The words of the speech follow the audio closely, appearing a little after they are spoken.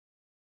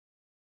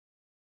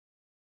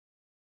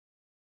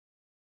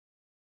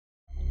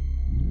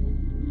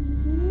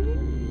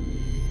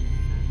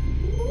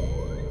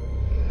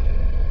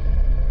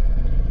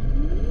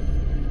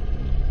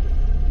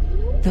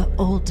The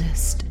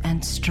oldest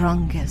and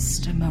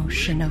strongest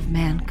emotion of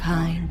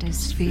mankind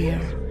is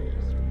fear.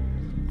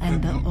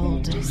 And the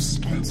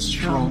oldest and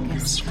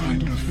strongest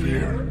kind of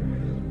fear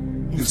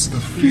is the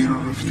fear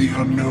of the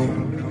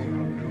unknown.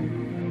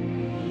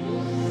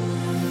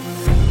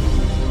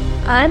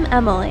 I'm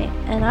Emily,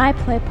 and I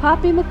play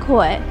Poppy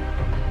McCoy.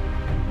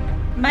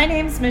 My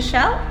name's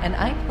Michelle, and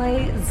I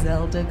play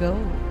Zelda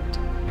Gold.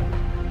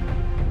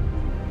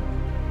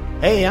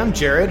 Hey, I'm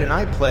Jared, and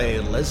I play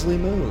Leslie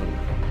Moon.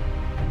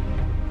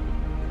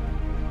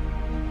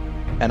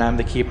 And I'm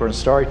the keeper and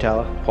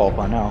storyteller, Paul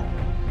Parnell.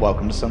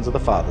 Welcome to Sons of the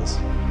Fathers.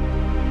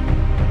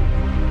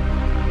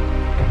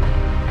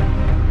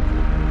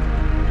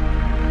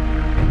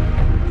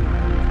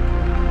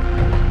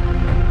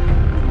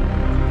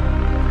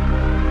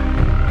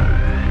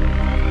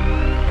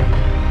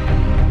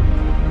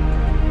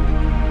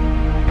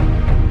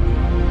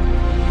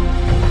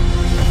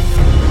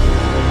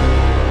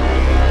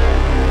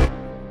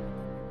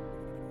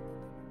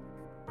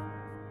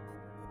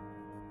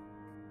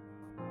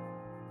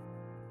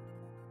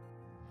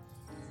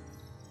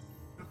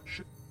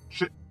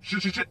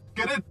 Shit,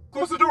 get in!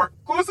 Close the door!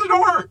 Close the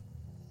door!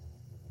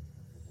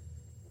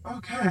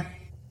 Okay.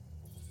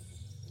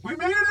 We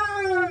made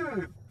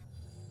it!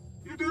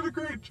 You did a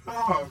great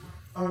job.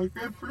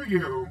 Good for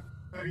you.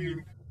 I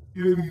mean,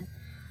 you didn't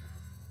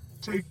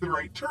take the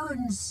right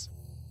turns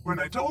when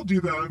I told you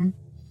them,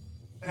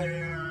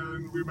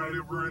 and we might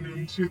have run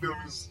into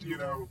those,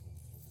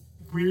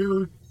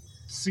 weird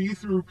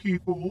see-through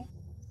people,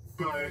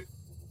 but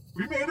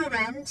we made it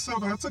in, so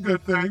that's a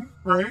good thing,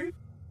 right?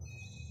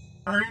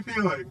 How are you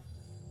feeling?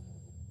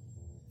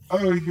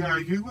 Oh yeah,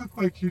 you look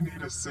like you need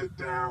to sit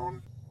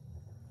down.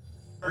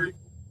 Are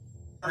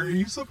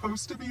you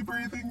supposed to be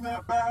breathing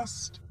that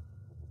fast?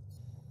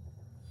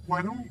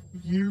 Why don't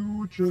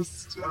you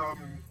just,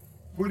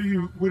 what do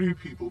you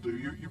people do?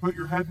 You put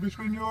your head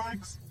between your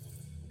legs?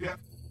 Yeah,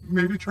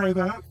 maybe try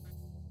that.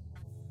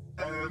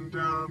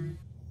 And,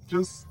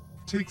 just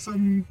take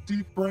some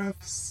deep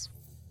breaths.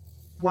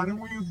 Why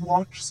don't we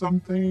watch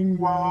something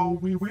while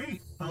we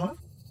wait, huh?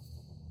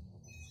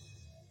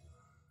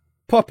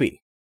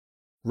 Poppy,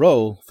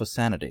 roll for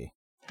sanity.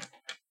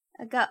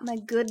 I got my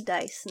good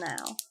dice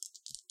now.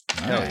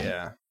 Hell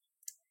yeah.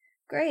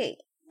 Great.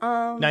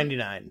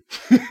 99.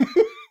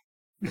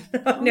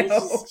 Let me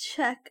just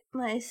check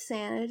my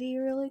sanity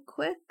really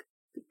quick,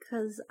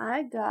 because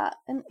I got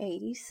an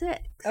 86.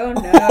 Oh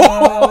no!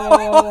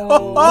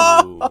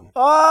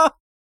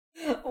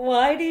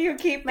 Why do you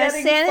keep my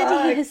getting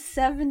sanity fucked? is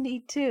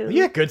 72.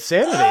 Yeah, good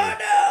sanity. Oh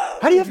no!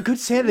 How do you have good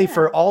sanity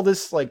for all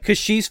this, like... Because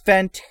she's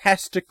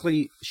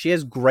she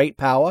has great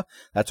power.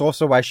 That's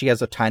also why she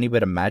has a tiny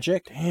bit of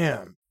magic.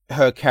 Damn.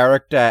 Her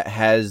character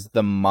has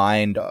the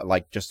mind,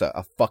 like just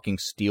a fucking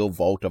steel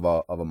vault of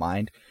a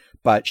mind.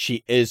 But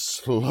she is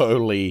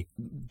slowly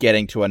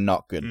getting to a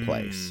not good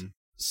place.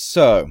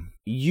 So,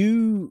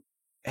 you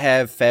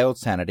have failed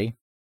sanity.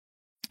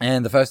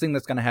 And the first thing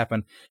that's going to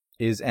happen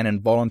is an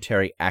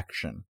involuntary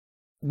action.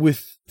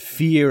 With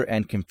fear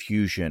and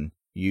confusion,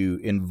 you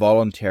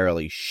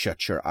involuntarily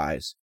shut your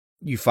eyes.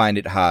 You find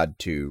it hard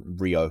to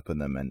reopen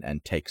them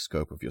and take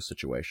scope of your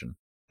situation.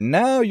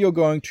 Now you're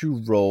going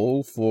to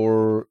roll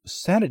for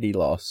sanity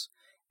loss,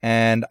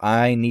 and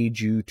I need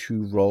you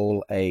to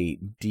roll a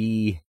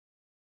D6.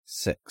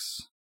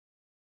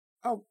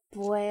 Oh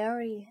boy, I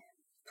already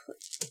put...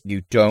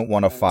 You don't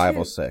want a 5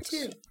 or 6.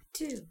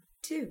 Two.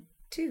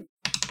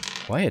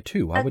 Why a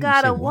 2? Why I wouldn't got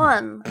you say a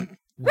 1.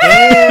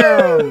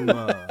 Damn!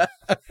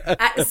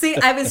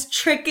 I was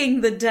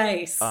tricking the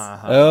dice.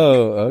 Uh-huh.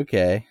 Oh,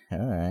 okay. All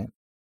right.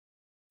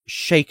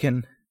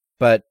 Shaken,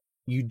 but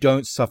you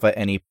don't suffer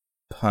any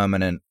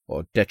permanent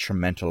or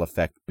detrimental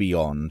effect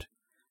beyond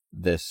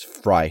this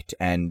fright,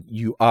 and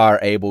you are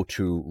able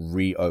to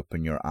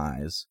reopen your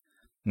eyes.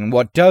 And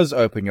what does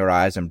open your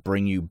eyes and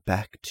bring you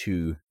back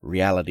to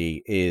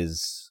reality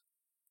is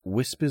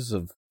whispers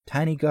of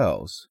tiny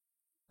girls.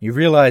 You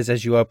realize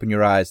as you open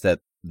your eyes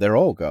that they're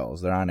all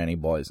girls. There aren't any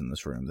boys in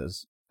this room.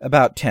 There's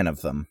about 10 of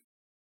them.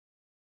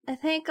 I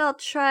think I'll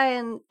try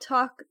and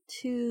talk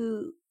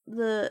to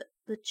the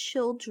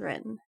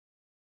children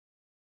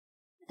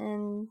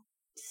and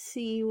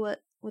see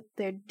what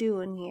they're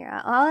doing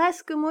here. I'll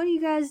ask them, what are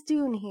you guys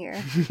doing here?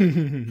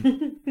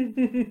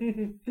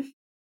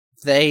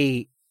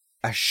 They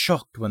are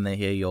shocked when they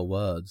hear your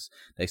words.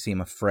 They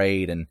seem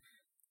afraid, and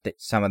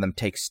some of them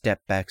take step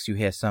backs. You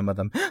hear some of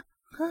them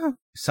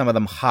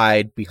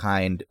hide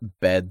behind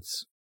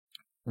beds.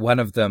 One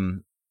of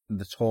them,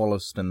 the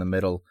tallest in the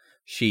middle,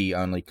 she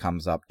only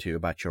comes up to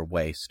about your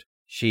waist.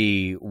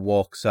 She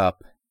walks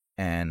up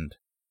and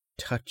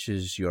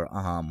touches your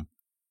arm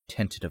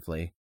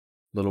tentatively.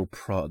 Little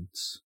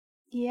prods.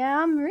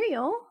 Yeah, I'm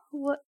real.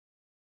 What?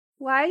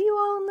 Why are you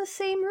all in the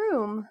same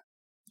room?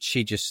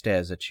 She just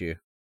stares at you.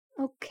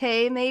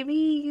 Okay, maybe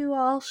you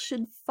all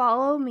should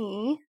follow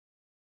me.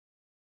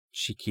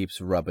 She keeps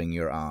rubbing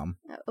your arm.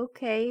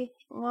 Okay,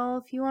 well,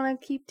 if you want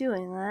to keep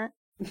doing that.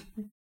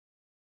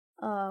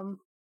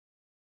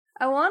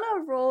 I want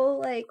to roll,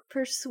 like,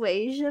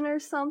 persuasion or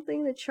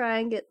something to try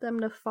and get them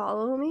to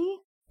follow me.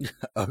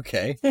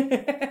 Okay.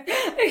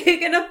 Are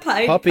you gonna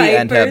Pied Poppy Piper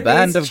and her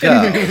band these of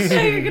girls.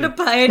 You're gonna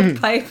Pied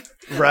Piper.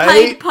 Right?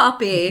 Pied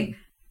Poppy.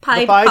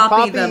 Pied Pied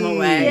Poppy them Poppy.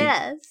 away.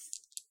 Yes.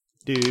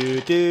 Do,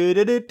 do,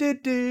 do, do, do,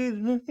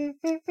 do.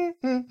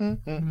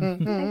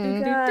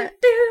 I got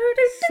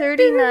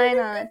 39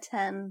 out of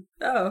 10.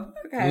 Oh,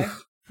 okay.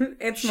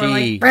 It's more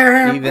She like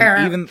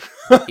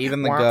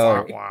even the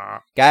girl.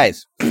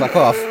 Guys, fuck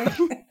off.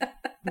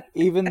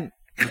 even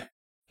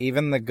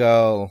the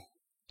girl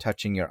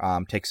touching your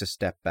arm takes a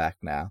step back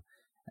now,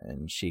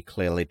 and she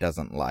clearly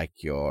doesn't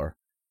like your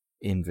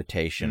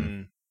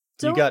invitation.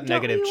 You got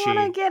negative Don't you chi.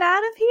 want to get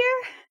out of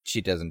here?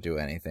 She doesn't do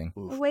anything.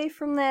 Oof. Away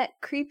from that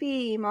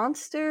creepy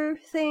monster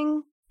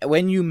thing?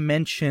 When you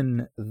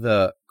mention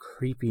the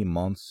creepy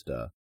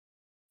monster,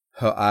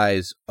 her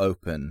eyes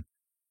open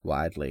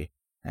widely,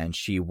 and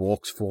she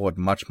walks forward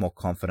much more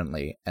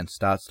confidently and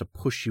starts to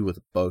push you with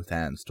both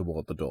hands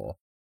toward the door.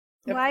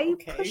 Why are you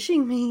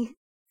pushing me?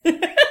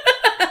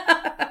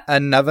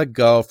 Another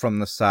girl from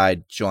the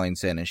side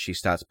joins in and she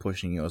starts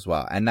pushing you as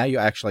well. And now you're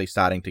actually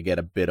starting to get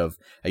a bit of...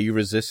 Are you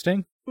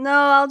resisting? No,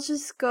 I'll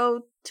just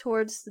go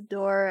towards the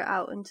door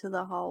out into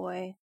the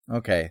hallway.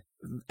 Okay.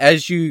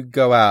 As you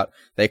go out,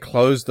 they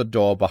close the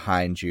door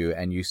behind you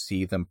and you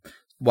see them...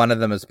 One of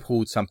them has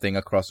pulled something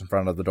across in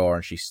front of the door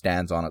and she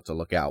stands on it to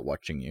look out,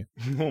 watching you.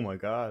 Oh my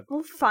god.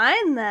 Well,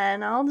 fine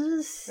then. I'll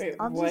just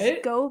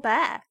what? go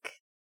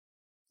back.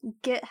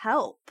 Get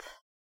help.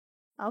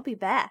 I'll be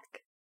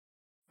back.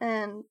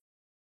 And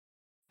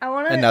I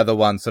want to... Another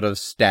one sort of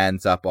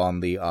stands up on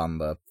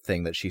the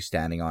thing that she's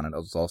standing on and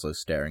is also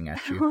staring at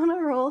I you. want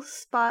to roll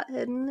spot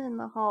hidden in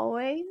the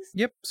hallways.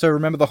 Yep. So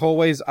remember, the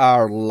hallways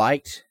are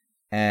light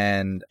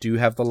and do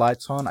have the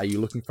lights on. Are you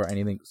looking for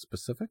anything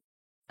specific?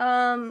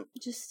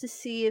 Just to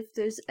see if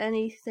there's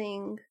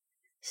anything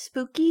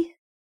spooky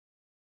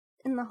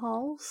in the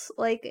halls,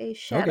 like a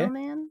shadow Okay.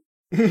 man.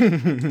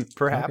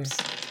 Perhaps.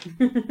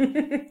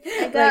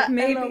 I got Like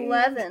maybe... an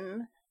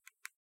 11.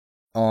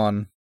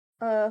 On...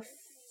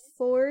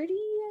 40,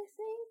 I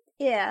think?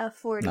 Yeah,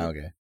 40.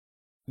 Okay.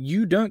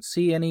 You don't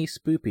see any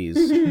spoopies,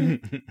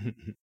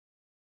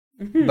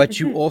 but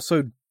you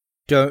also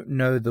don't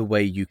know the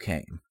way you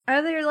came.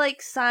 Are there,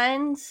 like,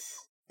 signs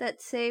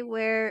that say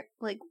where,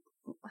 like,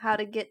 how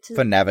to get to...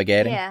 For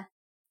navigating? Yeah.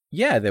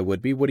 Yeah, there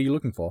would be. What are you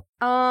looking for?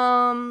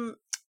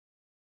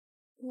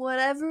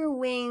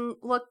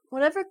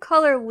 Whatever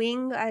color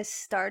wing I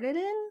started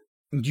in?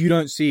 You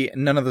don't see...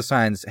 None of the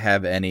signs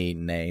have any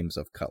names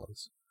of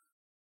colors.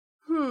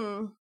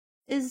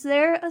 Is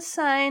there a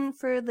sign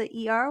for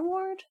the ER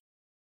ward?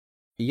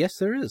 Yes,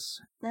 there is.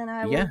 Then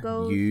I will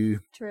go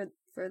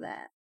for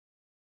that.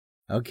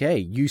 Okay,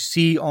 you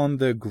see on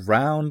the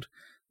ground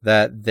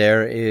that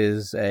there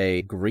is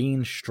a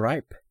green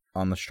stripe.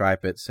 On the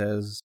stripe it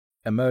says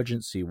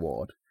emergency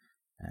ward.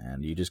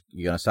 And you're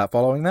gonna start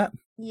following that?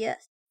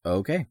 Yes.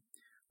 Okay.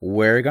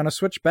 We're gonna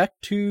switch back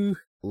to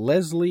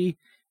Leslie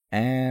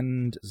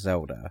and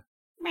Zelda.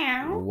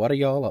 Meow. What are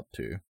y'all up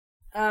to?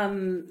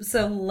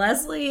 So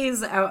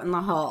Leslie's out in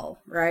the hall,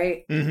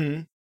 right?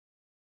 Mm-hmm.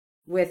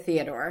 With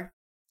Theodore.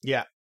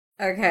 Yeah.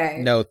 Okay.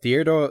 No,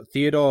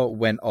 Theodore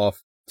went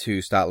off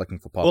to start looking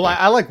for Poppy. Well,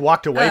 I like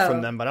walked away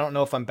from them, but I don't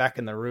know if I'm back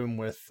in the room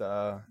with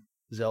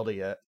Zelda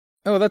yet.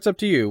 Oh, that's up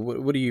to you.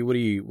 What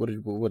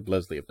would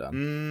Leslie have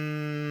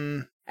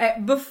done?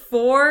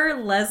 Before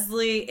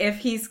Leslie, if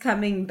he's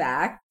coming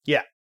back,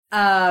 yeah.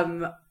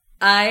 I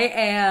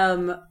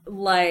am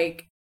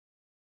like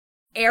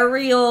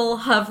Ariel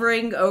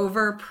hovering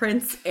over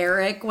Prince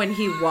Eric when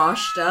he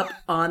washed up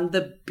on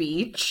the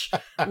beach,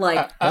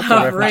 like That's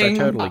hovering. a reference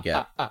I totally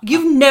get.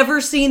 You've never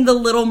seen The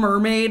Little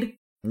Mermaid?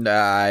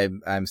 Nah,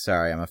 I'm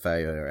sorry, I'm a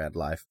failure at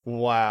life.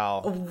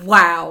 Wow.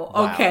 Wow.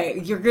 Okay,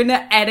 you're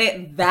gonna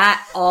edit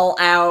that all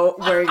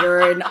out where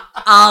you're an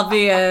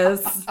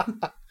obvious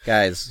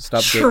Guys,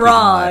 stop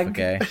Trog.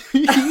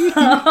 gatekeeping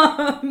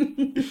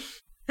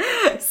life,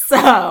 okay?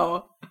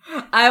 So,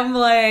 I'm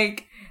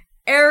like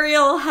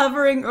Ariel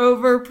hovering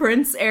over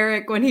Prince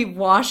Eric when he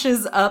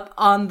washes up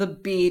on the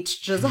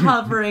beach, just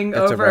hovering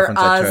That's a over reference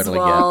I totally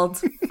get.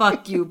 Oswald.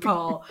 Fuck you,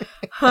 Paul.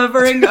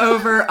 Hovering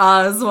over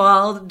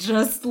Oswald,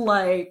 just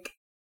like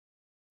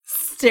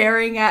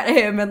staring at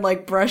him and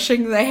like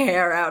brushing the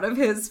hair out of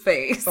his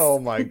face. Oh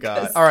my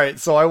god. All right,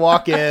 so I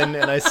walk in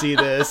and I see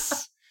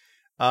this.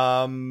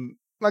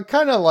 I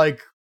kind of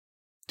like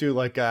do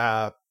like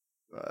a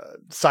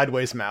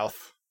sideways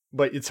mouth,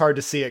 but it's hard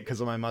to see it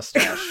because of my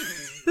mustache.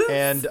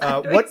 And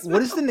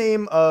what is the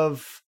name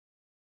of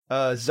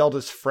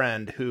Zelda's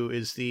friend who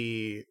is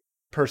the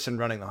person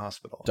running the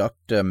hospital?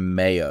 Dr.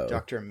 Mayo.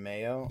 Dr.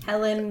 Mayo?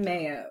 Helen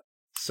Mayo.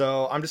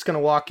 So I'm just going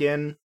to walk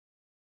in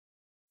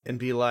and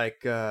be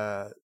like,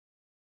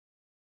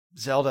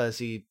 Zelda,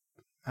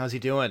 how's he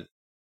doing?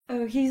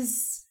 Oh,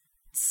 he's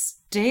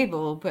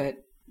stable, but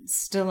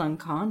still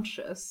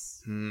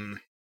unconscious.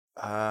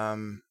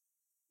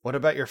 What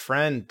about your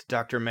friend,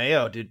 Dr.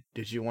 Mayo?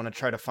 Did you want to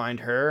try to find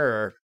her,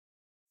 or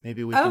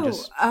Maybe we can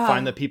just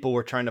find the people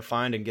we're trying to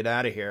find and get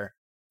out of here.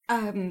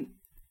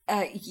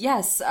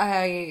 Yes,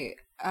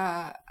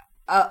 I'll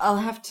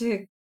have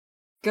to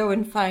go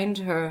and find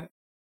her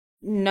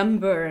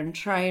number and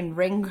try and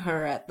ring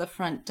her at the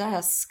front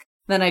desk.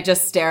 Then I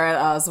just stare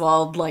at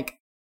Oswald, like,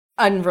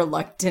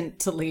 unreluctant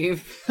to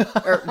leave.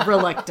 Or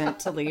reluctant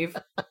to leave.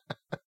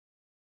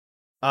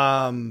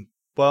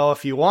 Well,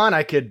 if you want,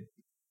 I could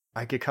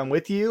come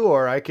with you,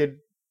 or I could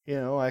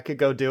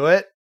go do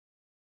it.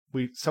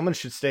 Someone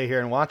should stay here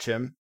and watch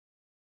him.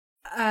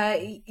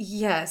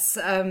 Yes,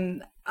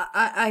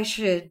 I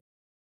should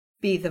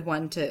be the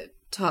one to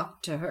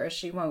talk to her.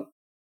 She won't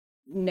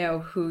know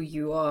who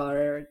you are,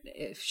 or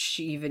if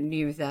she even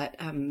knew that,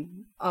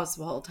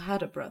 Oswald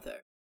had a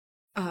brother.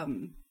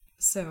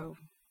 So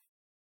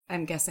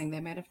I'm guessing they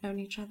might have known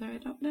each other. I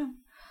don't know.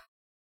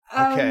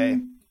 Okay.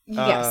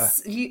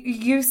 Yes,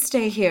 you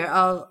stay here.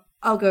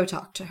 I'll go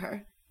talk to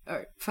her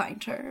or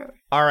find her.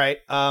 All right.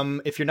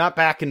 If you're not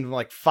back in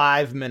like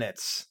 5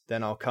 minutes,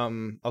 then I'll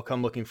come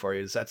looking for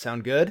you. Does that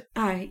sound good?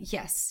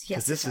 Yes.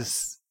 Because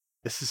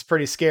this is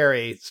pretty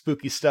scary,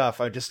 spooky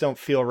stuff. I just don't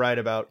feel right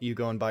about you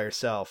going by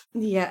yourself.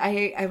 Yeah,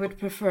 I would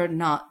prefer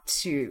not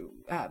to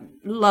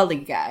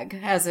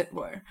lollygag, as it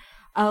were.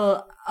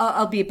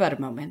 I'll be but a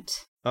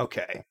moment.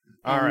 Okay.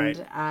 All right.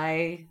 And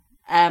I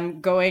am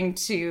going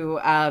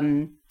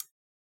to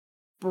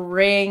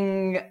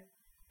bring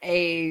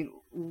a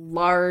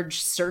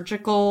large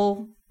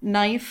surgical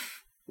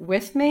knife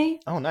with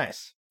me. Oh,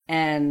 nice.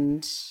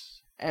 And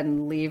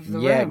leave the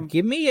room. Yeah,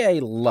 give me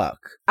a luck.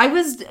 I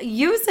was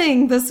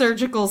using the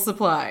surgical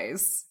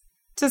supplies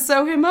to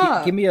sew him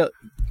up. Give me a...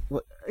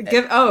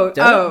 Don't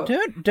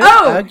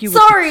argue with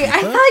sorry. the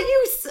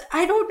keeper.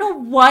 I don't know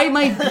why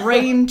my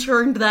brain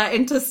turned that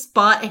into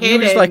spot hidden. You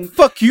were just like,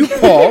 fuck you,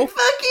 Paul.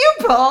 Fuck you,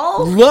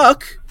 Paul.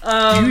 Luck.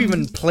 Do you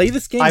even play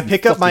this game? I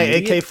pick up my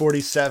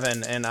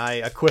AK-47 and I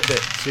equip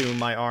it to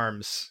my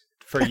arms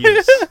for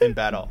use in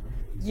battle.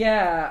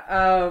 Yeah,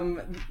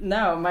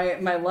 no,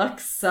 my luck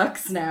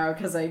sucks now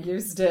because I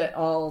used it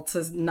all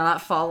to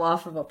not fall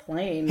off of a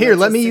plane. Here,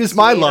 let me use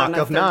my luck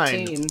of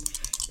 9.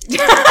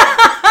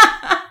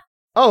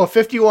 Oh,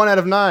 51 out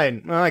of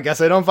 9. Well, I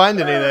guess I don't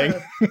find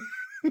anything.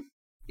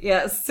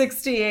 Yeah,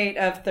 68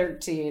 of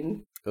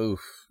 13. Oof.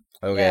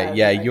 Okay,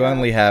 yeah, you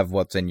only have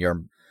what's in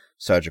your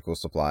surgical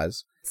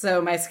supplies. So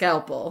my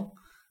scalpel.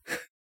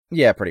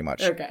 Yeah, pretty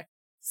much. Okay.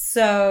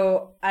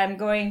 So I'm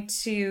going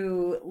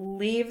to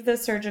leave the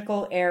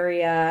surgical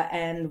area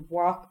and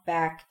walk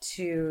back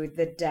to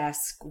the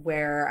desk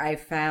where I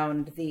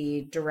found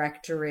the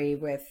directory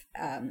with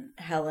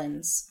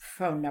Helen's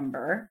phone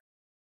number.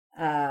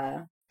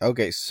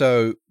 Okay,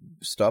 so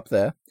stop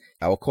there.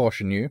 I will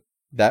caution you.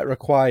 That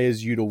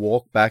requires you to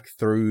walk back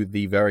through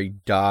the very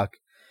dark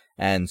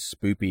and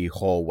spoopy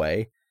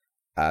hallway.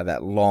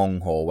 That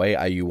long hallway.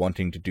 Are you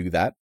wanting to do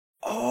that?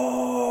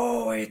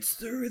 Oh, it's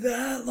through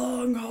that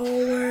long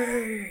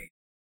hallway.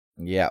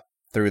 Yeah,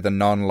 through the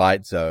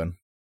non-light zone.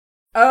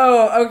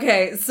 Oh,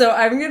 okay. So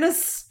I'm going to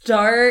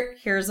start.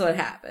 Here's what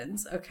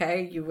happens.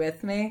 Okay, you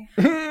with me?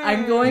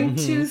 I'm going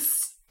to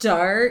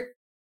start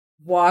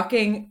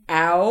walking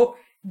out,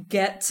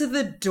 get to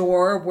the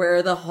door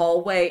where the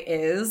hallway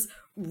is,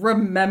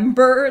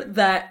 remember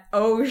that,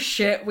 oh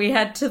shit, we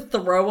had to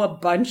throw a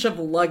bunch of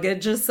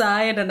luggage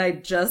aside and I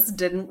just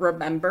didn't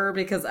remember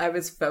because I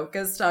was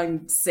focused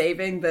on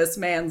saving this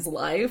man's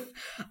life.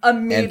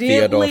 Immediately, and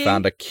Theodore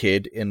found a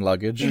kid in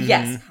luggage.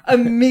 Yes.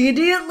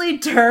 Immediately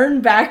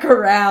turn back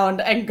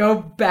around and go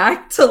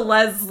back to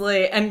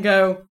Leslie and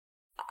go,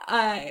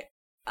 I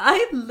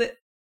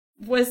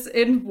was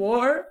in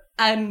war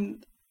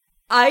and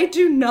I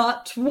do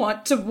not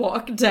want to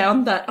walk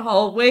down that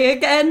hallway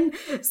again,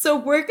 so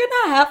we're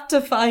gonna have to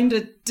find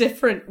a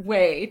different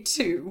way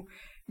to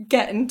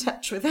get in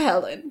touch with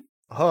Helen.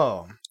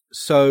 Oh.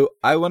 So,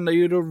 I want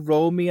you to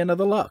roll me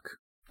another luck.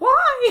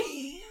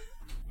 Why?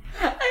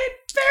 I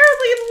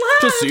barely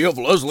left! To see if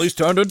Leslie's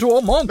turned into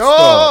a monster!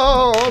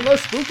 Oh, the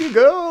spooky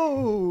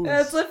ghost!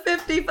 That's a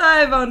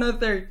 55 on a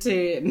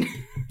 13.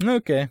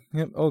 Okay,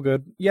 yep, all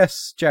good.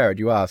 Yes, Jared,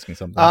 you are asking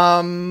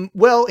something.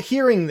 Well,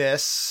 hearing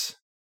this,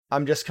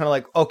 I'm just kind of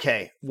like,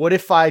 okay, what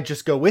if I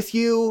just go with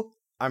you?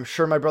 I'm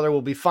sure my brother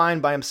will be fine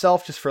by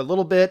himself just for a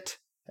little bit.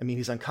 I mean,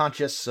 he's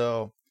unconscious,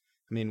 so,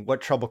 I mean,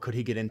 what trouble could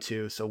he get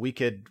into? So we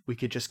could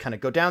just kind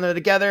of go down there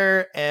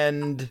together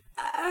and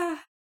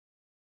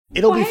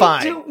it'll be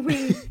fine. Why don't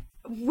we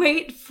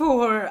wait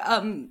for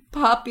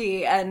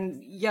Poppy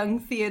and young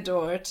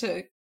Theodore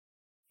to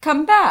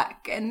come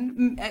back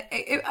and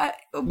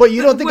but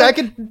you don't think I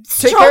could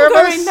take care of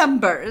us? Stronger in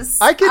numbers.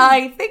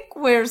 I think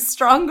we're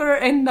stronger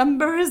in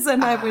numbers,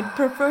 and I would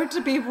prefer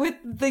to be with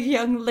the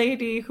young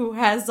lady who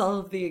has all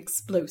of the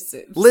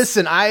explosives.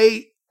 Listen,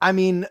 I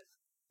mean,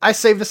 I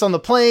saved us on the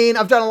plane.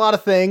 I've done a lot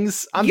of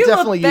things. I'm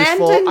definitely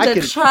useful. You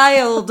abandoned a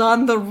child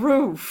on the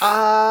roof.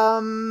 I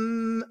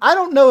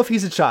don't know if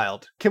he's a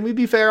child. Can we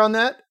be fair on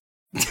that?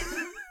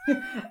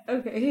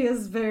 Okay, he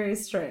is very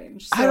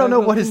strange. So I don't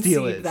know what his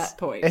deal is. That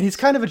point. And he's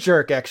kind of a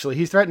jerk, actually.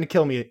 He's threatened to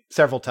kill me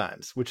several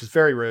times, which is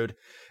very rude.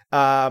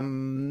 I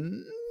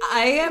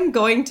am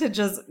going to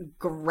just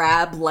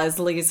grab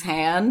Leslie's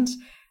hand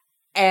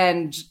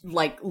and,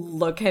 like,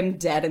 look him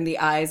dead in the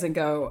eyes and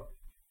go,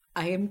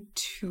 I am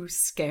too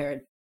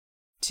scared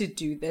to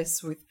do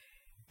this with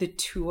the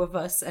two of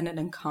us and an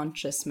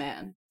unconscious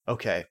man.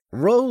 Okay.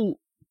 Roll.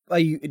 Are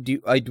you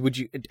going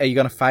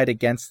to fight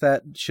against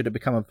that? Should it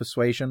become a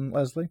persuasion,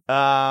 Leslie?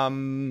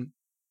 No.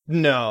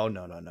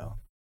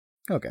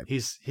 Okay.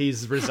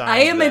 He's resigned. I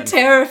am a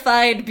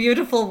terrified,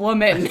 beautiful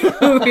woman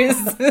who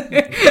is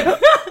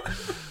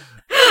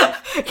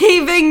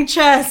heaving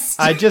chest.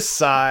 I just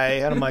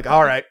sigh and I'm like,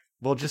 all right,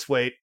 we'll just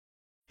wait.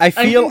 I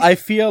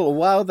feel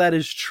while that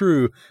is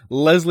true,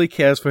 Leslie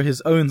cares for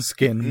his own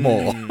skin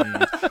more.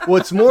 Well,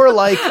 it's more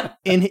like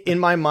in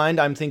my mind,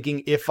 I'm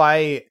thinking if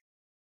I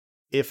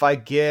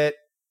get,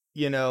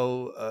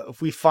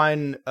 if we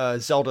find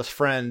Zelda's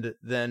friend,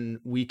 then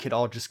we could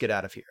all just get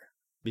out of here.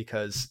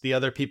 Because the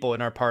other people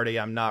in our party,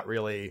 I'm not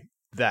really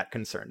that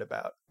concerned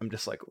about. I'm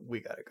just like, we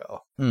gotta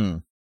go.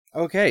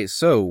 Okay,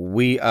 so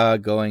we are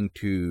going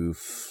to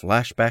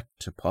flash back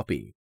to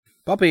Poppy.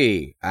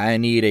 Poppy, I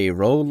need a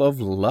roll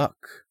of luck.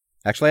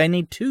 Actually, I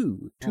need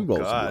two rolls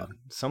of luck.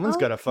 Someone's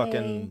got a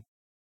fucking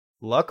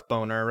luck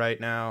boner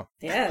right now.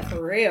 Yeah,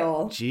 for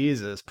real.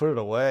 Jesus, put it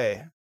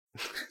away.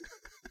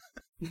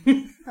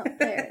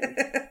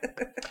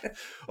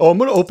 Oh, I'm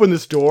gonna open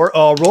this door.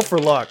 Oh, roll for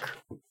luck.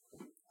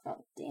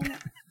 Oh, damn it.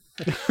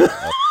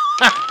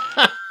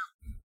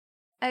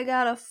 I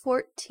got a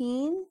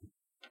 14.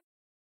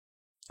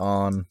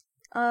 On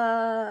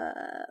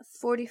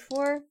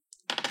 44.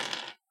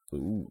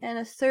 Ooh. And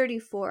a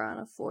 34 on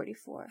a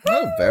 44.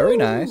 Oh, very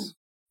nice.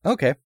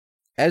 Okay.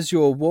 As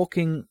you're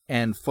walking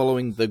and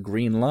following the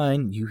green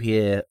line, you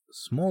hear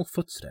small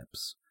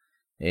footsteps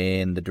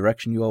in the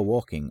direction you are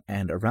walking,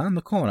 and around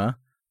the corner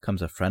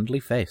comes a friendly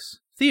face.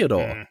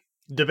 Theodore.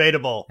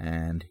 Debatable.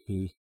 And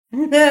he,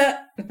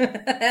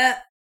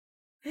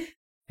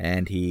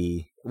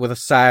 with a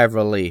sigh of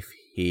relief,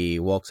 he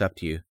walks up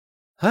to you.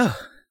 Oh,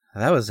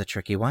 that was a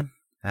tricky one.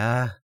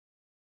 What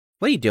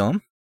are you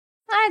doing?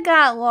 I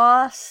got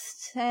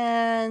lost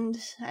and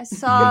I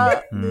saw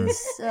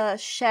this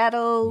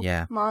shadow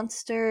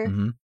monster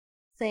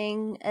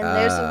thing, and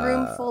there's a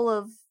room full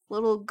of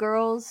little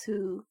girls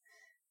who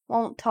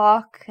won't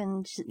talk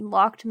and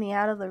locked me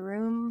out of the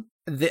room.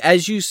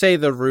 As you say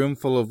the room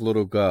full of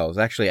little girls,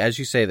 actually, as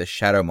you say the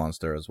shadow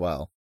monster as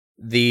well,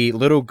 the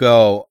little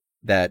girl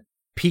that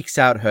peeks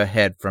out her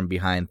head from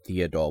behind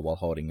Theodore while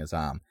holding his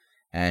arm,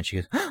 and she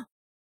goes,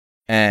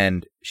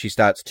 and she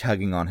starts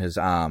tugging on his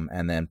arm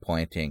and then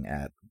pointing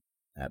at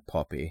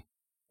Poppy.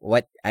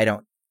 What? I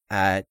don't,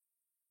 the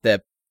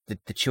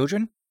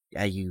children?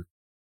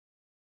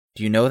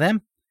 Do you know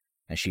them?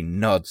 And she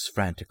nods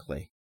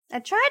frantically. I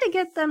tried to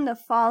get them to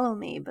follow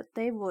me, but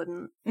they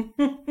wouldn't.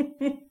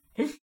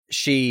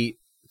 She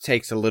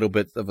takes a little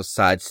bit of a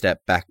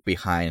sidestep back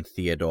behind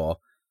Theodore,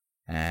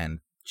 and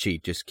she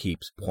just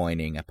keeps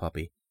pointing at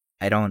Poppy.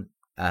 Do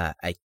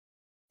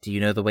you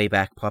know the way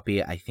back,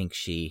 Poppy? I think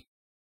she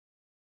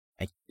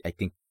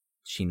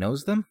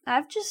knows them?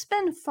 I've just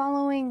been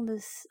following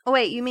this. Oh,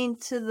 wait, you mean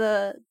to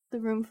the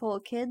room full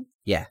of kids?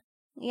 Yeah.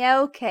 Yeah,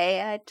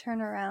 okay. I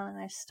turn around and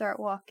I start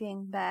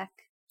walking back.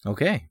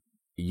 Okay.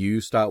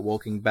 You start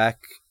walking back.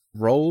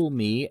 Roll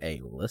me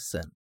a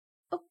listen.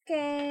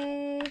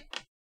 Okay.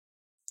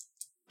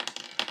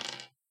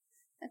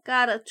 I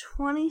got a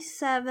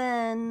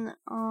 27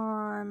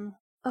 on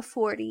a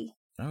 40.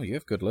 Oh, you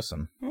have good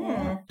listen.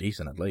 Yeah.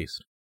 Decent, at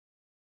least.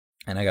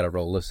 And I got to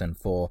roll listen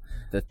for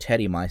the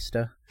Teddy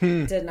Meister.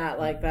 Did not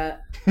like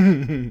that.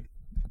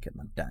 Get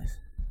my dice.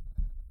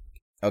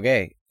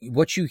 Okay,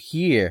 what you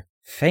hear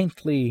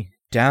faintly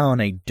down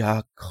a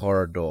dark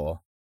corridor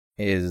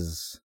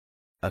is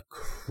a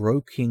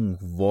croaking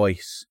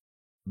voice,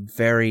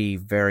 very,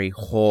 very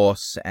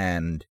hoarse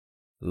and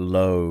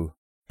low,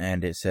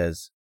 and it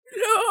says,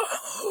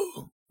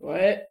 "No!"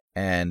 What?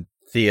 And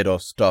Theodore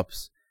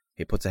stops.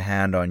 He puts a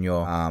hand on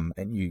your arm,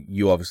 and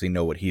you obviously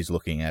know what he's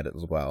looking at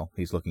as well.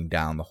 He's looking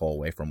down the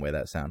hallway from where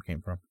that sound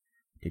came from.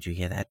 Did you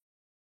hear that?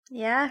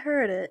 Yeah, I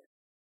heard it.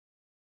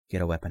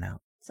 Get a weapon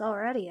out. It's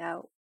already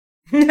out.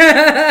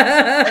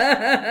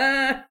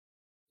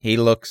 He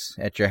looks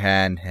at your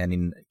hand, and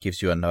he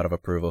gives you a nod of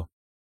approval.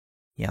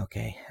 Yeah,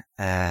 okay.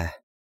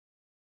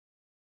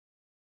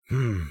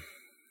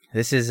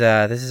 This is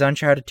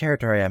uncharted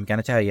territory, I'm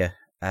gonna tell you.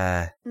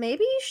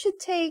 Maybe you should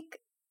take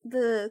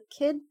the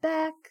kid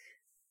back.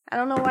 I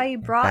don't know why you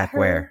brought back her.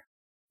 Where?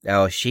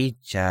 Oh, she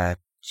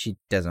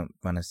doesn't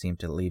want to seem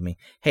to leave me.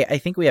 Hey, I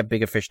think we have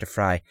bigger fish to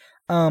fry.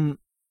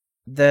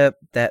 That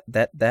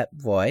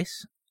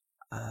voice.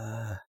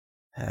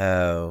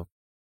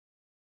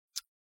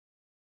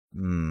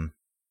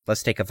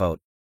 Let's take a vote.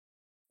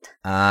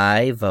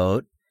 I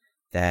vote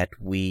that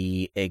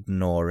we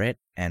ignore it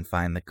and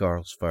find the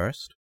girls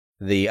first.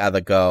 The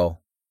other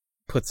girl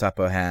puts up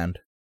her hand,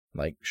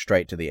 like,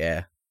 straight to the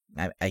air.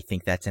 I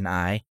think that's an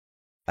aye.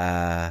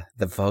 The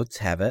votes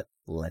have it.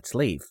 Let's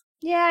leave.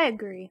 Yeah, I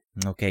agree.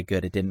 Okay,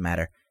 good. It didn't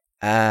matter.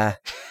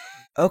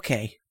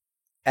 Okay.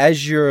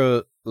 As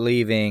you're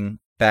leaving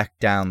back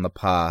down the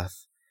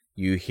path,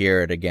 you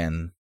hear it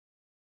again.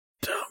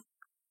 Don't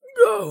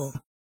go.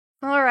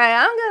 Alright,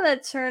 I'm gonna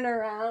turn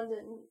around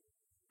and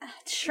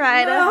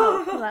try to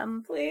help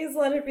them. Please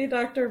let it be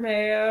Dr.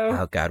 Mayo.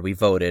 Oh god, we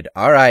voted.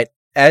 Alright,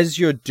 as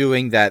you're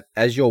doing that,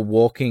 as you're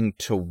walking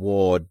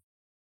toward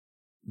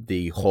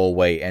the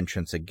hallway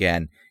entrance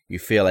again, you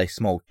feel a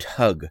small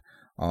tug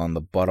on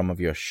the bottom of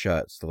your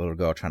shirt. It's the little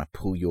girl trying to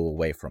pull you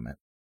away from it.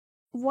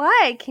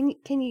 Why?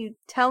 Can you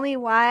tell me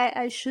why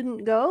I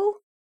shouldn't go?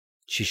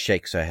 She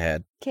shakes her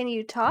head. Can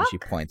you talk? And she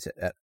points it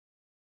at...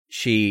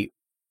 She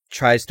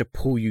tries to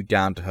pull you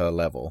down to her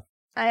level.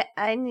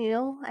 I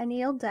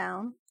kneel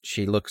down.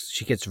 She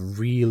gets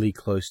really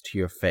close to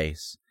your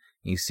face.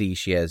 You see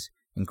she has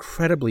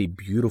incredibly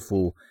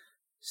beautiful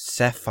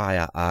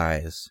sapphire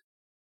eyes.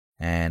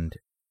 And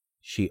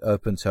she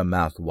opens her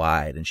mouth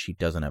wide and she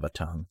doesn't have a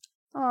tongue.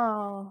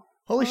 Oh.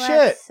 Holy well, shit.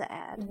 That's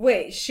sad.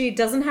 Wait, she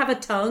doesn't have a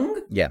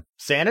tongue? Yeah.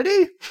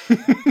 Sanity?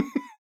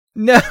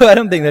 No, I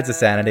don't think that's a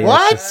sanity.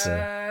 What? That's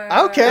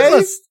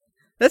Okay.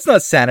 That's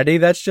not sanity.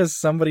 That's just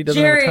somebody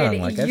doesn't Jared, have a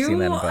tongue. Like, I've seen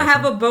that in you person.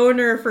 have a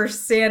boner for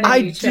sanity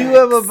I checks. do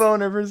have a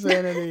boner for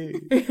sanity.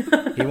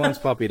 He wants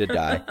Poppy to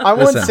die. I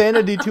want Listen,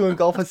 sanity to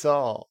engulf us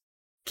all.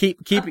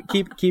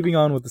 keeping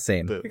on with the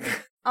same. Boo.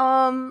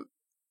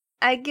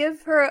 I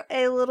give her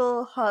a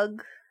little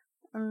hug,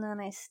 and then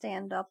I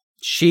stand up.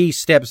 She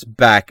steps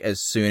back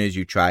as soon as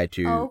you try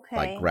to Okay.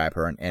 like grab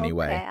her in any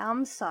way. Okay,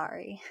 I'm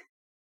sorry.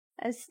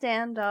 I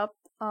stand up,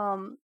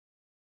 and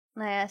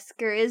I ask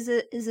her, is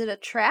it a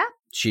trap?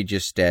 She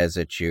just stares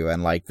at you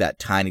and like that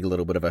tiny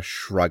little bit of a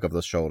shrug of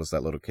the shoulders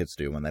that little kids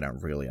do when they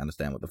don't really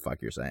understand what the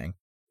fuck you're saying.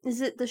 Is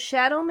it the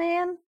Shadow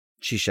Man?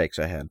 She shakes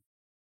her head.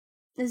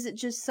 Is it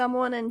just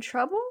someone in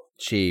trouble?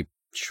 She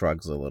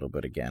shrugs a little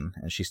bit again,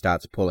 and she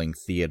starts pulling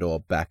Theodore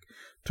back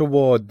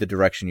toward the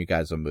direction you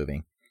guys are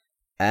moving.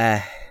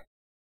 I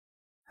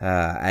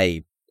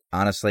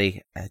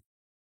honestly,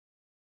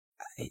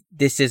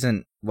 this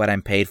isn't what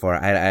I'm paid for.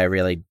 I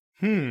really,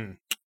 I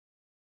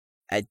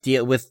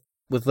deal with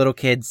little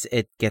kids.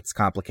 It gets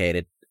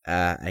complicated.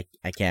 I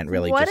can't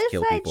really just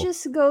kill people. What if I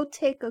just go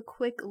take a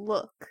quick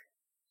look?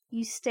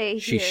 You stay here.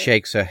 She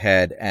shakes her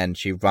head and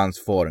she runs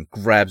forward and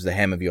grabs the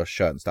hem of your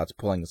shirt and starts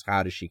pulling as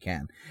hard as she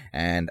can.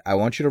 And I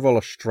want you to roll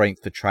a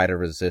strength to try to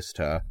resist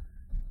her.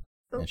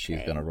 Okay. And she's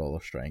gonna roll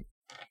a strength.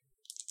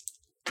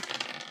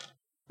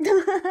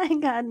 I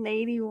got an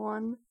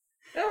 81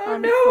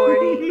 on no.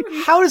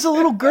 40. How does a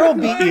little girl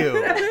beat you?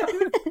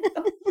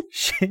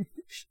 She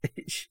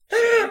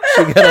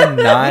got a 9.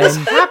 What is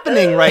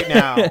happening right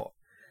now?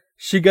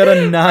 She got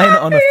a 9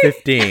 on a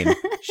 15.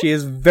 She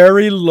is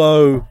very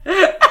low.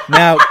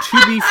 Now,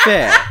 to be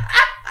fair,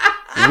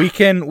 we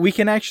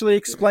can actually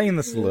explain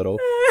this a little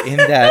in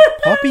that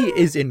Poppy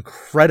is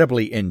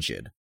incredibly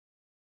injured.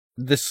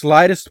 The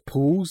slightest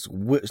pulls,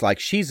 like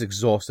she's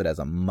exhausted as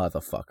a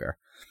motherfucker.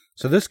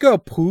 So this girl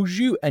pulls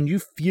you and you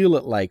feel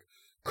it like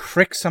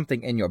crick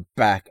something in your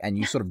back and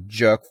you sort of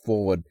jerk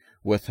forward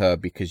with her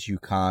because you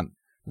can't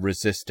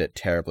resist it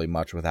terribly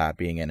much without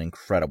being in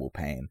incredible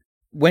pain.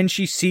 When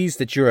she sees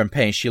that you're in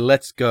pain, she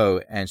lets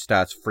go and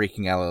starts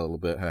freaking out a little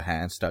bit. Her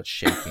hand starts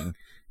shaking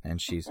and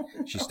she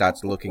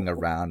starts looking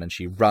around and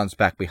she runs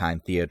back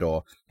behind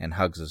Theodore and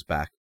hugs his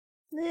back.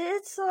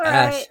 It's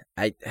alright.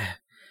 I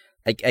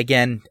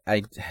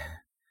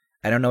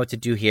don't know what to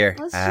do here.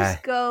 Let's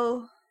just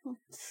go.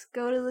 Let's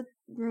go to the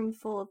room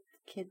full of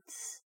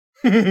kids.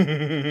 All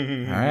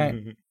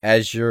right.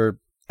 As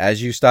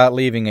you start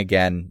leaving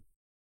again,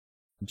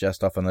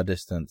 just off in the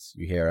distance,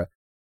 you hear a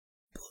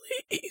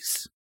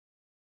 "Please,"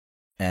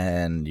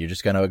 and you're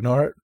just gonna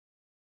ignore it.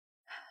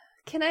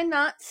 Can I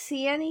not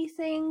see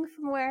anything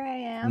from where I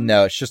am?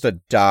 No, it's just a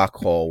dark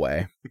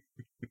hallway.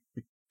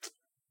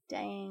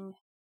 Dang.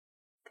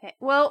 Okay.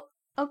 Well,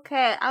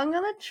 okay. I'm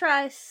gonna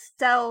try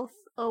stealth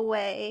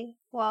away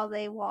while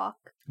they walk.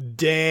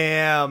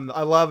 Damn,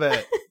 I love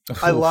it.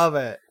 I love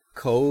it.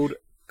 Cold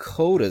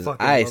as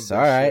Fucking ice. love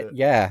All this right, shit.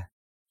 yeah.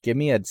 Give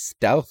me a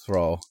stealth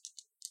roll.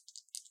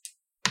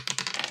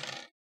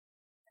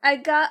 I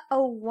got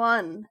a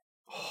 1.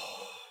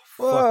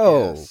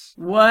 Whoa. Fuck yes.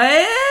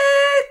 What?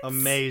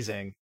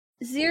 Amazing.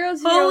 0,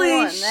 0, Holy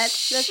 1. That's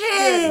shit.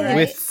 good,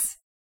 right?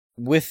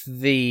 With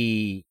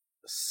the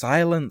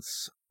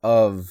silence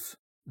of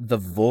the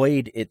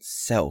void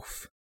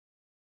itself,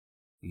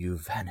 you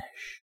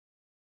vanish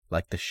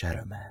like the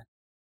Shadow Man.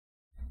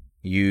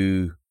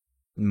 You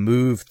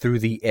move through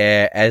the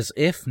air as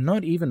if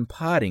not even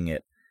parting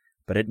it,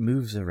 but it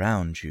moves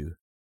around you,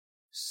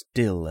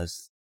 still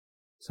as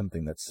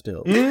something that's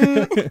still.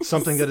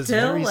 Something that is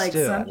Still very like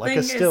still, something like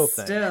a still is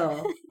thing.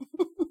 Still.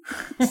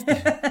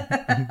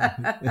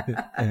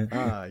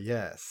 Ah,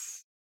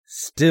 yes.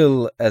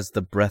 Still as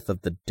the breath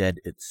of the dead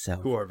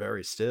itself. Who are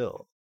very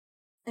still.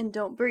 And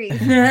don't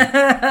breathe.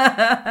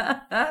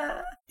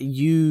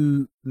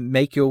 You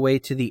make your way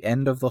to the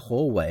end of the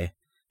hallway.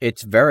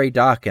 It's very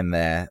dark in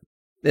there.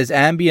 There's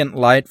ambient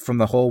light from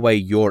the hallway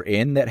you're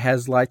in that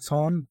has lights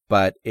on,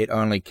 but it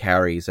only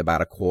carries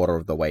about a quarter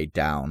of the way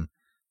down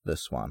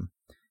this one.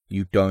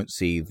 You don't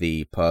see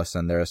the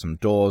person. There are some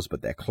doors,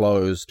 but they're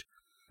closed,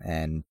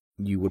 and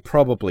you would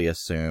probably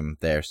assume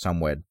they're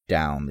somewhere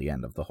down the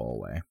end of the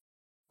hallway.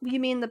 You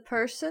mean the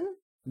person?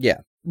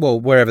 Yeah. Well,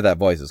 wherever that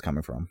voice is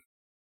coming from.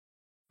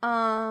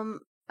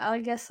 I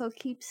guess I'll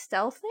keep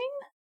stealthing?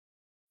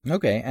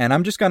 Okay, and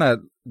I'm just gonna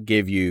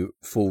give you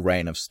full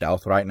reign of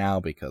stealth right now,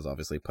 because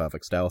obviously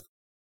perfect stealth.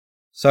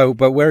 So,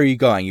 but where are you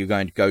going? You're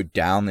going to go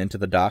down into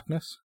the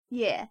darkness?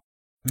 Yeah.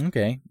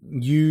 Okay.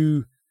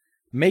 You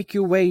make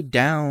your way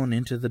down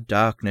into the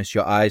darkness,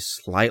 your eyes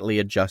slightly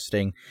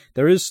adjusting.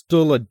 There is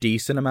still a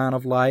decent amount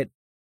of light.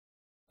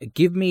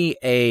 Give me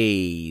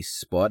a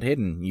spot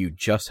hidden. You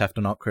just have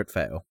to not crit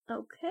fail.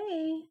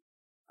 Okay.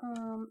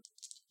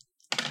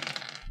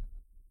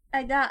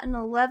 I got an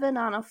 11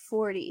 on a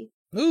 40.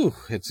 Ooh,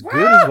 it's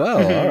good as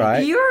well. All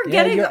right. You're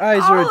getting your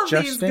eyes all are of these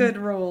adjusting. good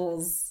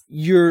rolls.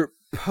 Your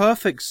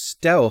perfect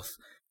stealth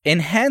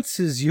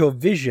enhances your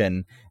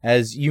vision,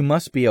 as you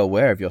must be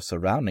aware of your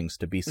surroundings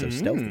to be so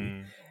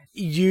stealthy.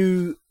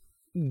 You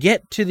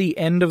get to the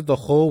end of the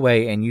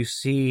hallway and you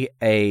see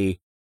a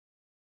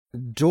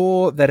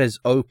door that is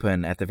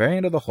open at the very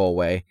end of the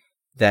hallway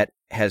that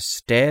has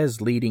stairs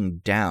leading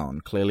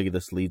down. Clearly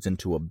this leads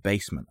into a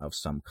basement of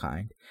some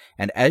kind.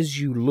 And as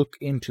you look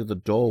into the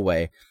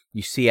doorway,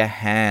 you see a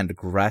hand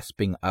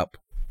grasping up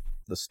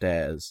the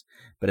stairs,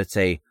 but it's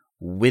a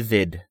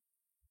withered,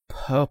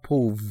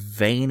 purple,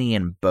 veiny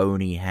and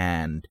bony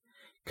hand.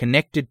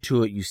 Connected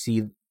to it, you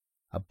see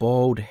a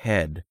bald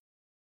head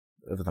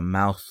with the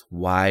mouth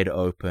wide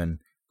open,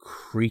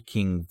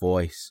 creaking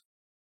voice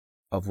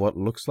of what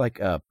looks like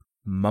a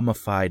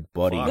mummified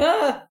body.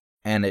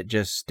 And it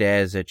just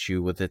stares at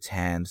you with its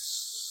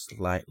hands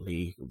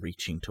slightly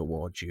reaching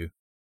towards you.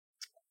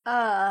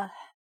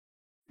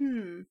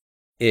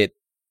 It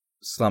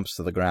slumps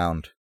to the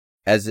ground.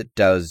 As it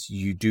does,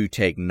 you do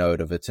take note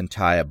of its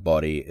entire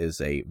body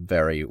is a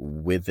very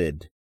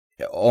withered,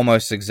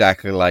 almost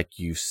exactly like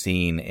you've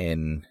seen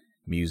in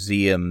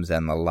museums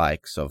and the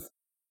likes of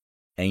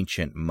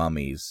ancient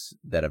mummies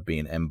that have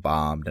been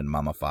embalmed and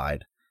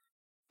mummified.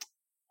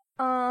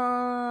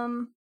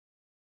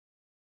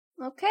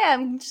 Okay,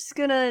 I'm just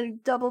gonna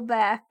double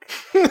back.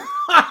 Holy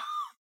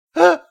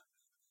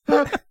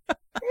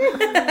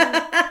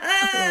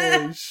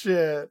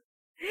shit.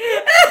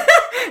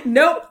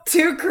 Nope,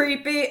 too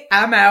creepy.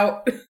 I'm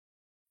out.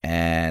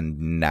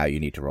 And now you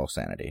need to roll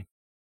sanity.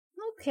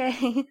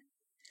 Okay.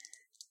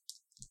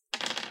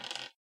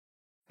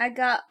 I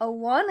got a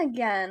 1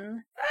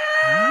 again.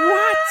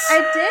 What?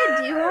 I did.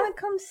 Do you want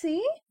to come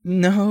see?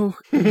 No,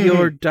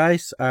 your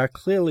dice are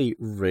clearly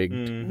rigged.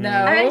 No,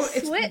 I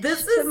switched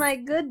to my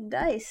good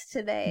dice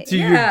today. To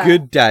your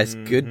good dice.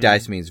 Good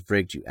dice means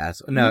rigged, you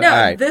asshole. No, all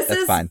right, this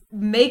that's is fine.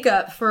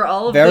 Makeup for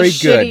all of Very the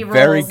good, shitty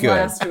very rolls good.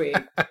 last week.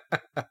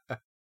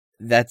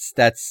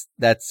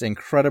 That's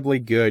incredibly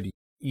good.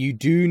 You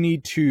do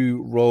need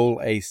to roll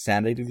a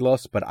sanity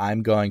loss, but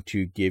I'm going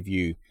to give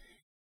you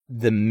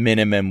the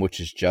minimum, which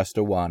is just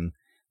a 1,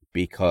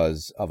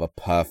 because of a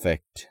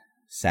perfect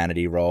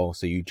sanity roll.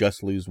 So you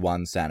just lose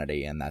 1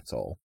 sanity, and that's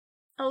all.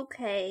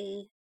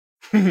 Okay.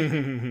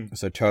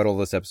 So total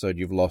this episode,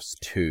 you've lost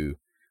 2.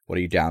 What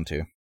are you down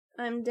to?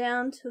 I'm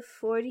down to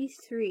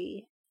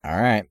 43. All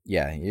right.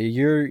 Yeah,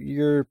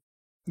 you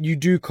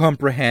do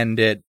comprehend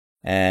it,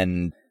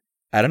 and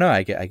I don't know.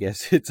 I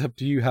guess it's up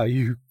to you how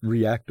you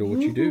react or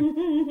what you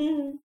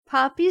do.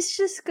 Poppy's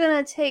just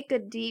gonna take a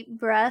deep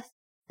breath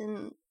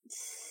and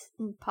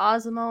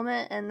pause a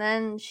moment, and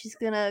then she's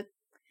gonna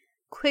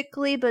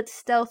quickly but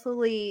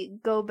stealthily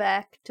go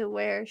back to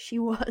where she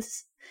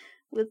was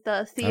with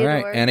Theodore.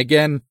 All right, and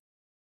again,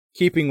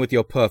 keeping with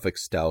your perfect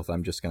stealth,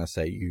 I'm just gonna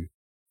say you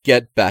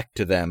get back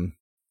to them.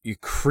 You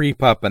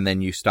creep up and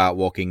then you start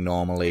walking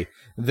normally.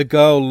 The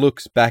girl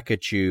looks back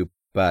at you,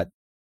 but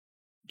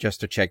just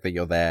to check that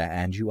you're there,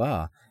 and you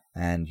are.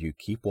 And you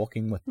keep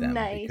walking with them.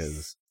 Nice.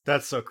 Because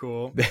that's so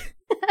cool.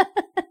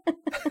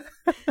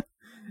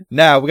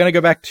 Now, we're going to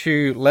go back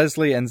to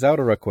Leslie and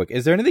Zelda real quick.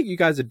 Is there anything you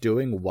guys are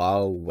doing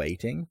while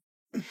waiting?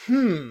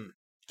 Can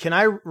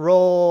I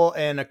roll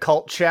an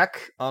occult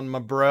check on my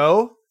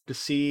bro to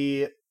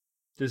see if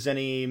there's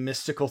any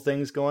mystical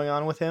things going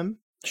on with him?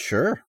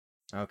 Sure.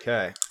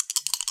 Okay.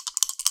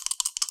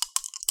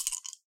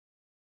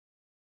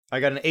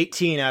 I got an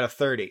 18 out of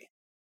 30.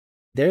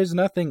 There's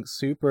nothing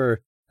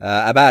super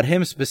about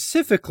him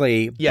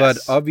specifically, yes. But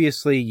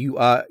obviously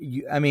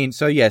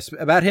yes,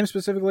 about him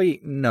specifically,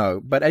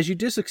 no. But as you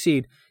do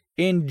succeed,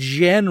 in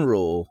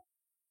general,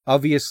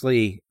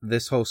 obviously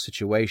this whole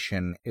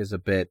situation is a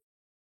bit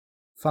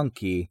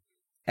funky,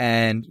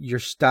 and you're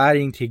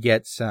starting to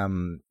get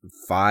some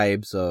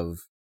vibes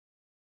of...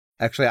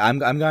 Actually, I'm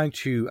going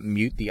to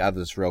mute the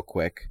others real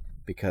quick,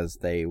 because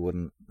they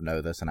wouldn't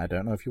know this, and I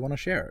don't know if you want to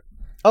share it.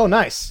 Oh,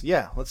 nice.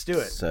 Yeah, let's do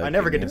it. So I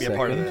never get to be a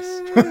part of this.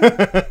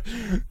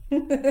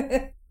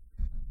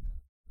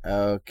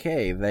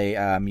 Okay, they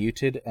are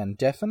muted and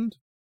deafened.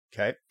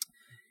 Okay.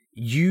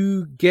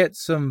 You get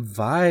some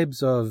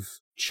vibes of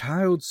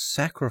child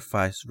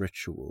sacrifice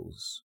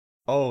rituals.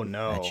 Oh,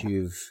 no. That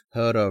you've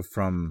heard of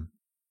from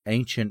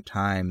ancient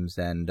times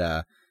and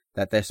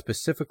that they're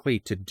specifically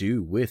to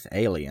do with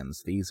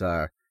aliens. These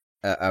are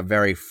a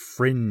very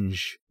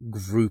fringe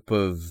group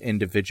of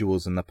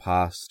individuals in the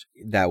past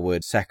that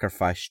would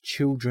sacrifice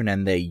children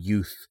and their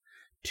youth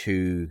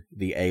to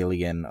the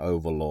alien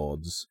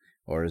overlords,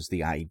 or is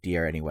the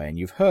idea anyway. And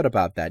you've heard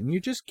about that, and you're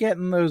just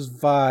getting those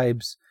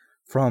vibes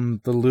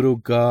from the little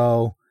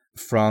girl,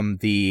 from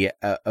the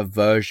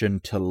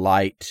aversion to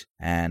light,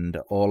 and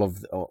all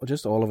of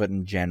it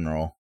in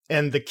general.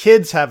 And the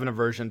kids have an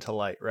aversion to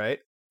light, right?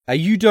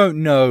 You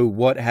don't know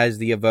what has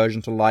the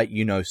aversion to light.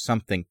 You know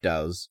something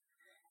does.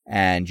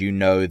 And you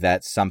know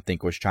that something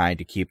was trying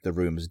to keep the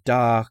rooms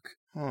dark.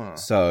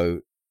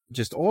 So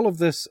just all of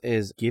this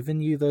is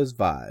giving you those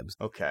vibes.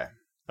 Okay.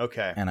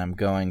 And I'm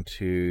going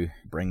to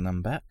bring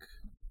them back.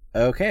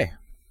 Okay.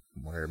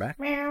 We're back.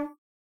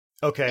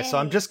 Okay, so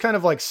I'm just kind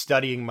of like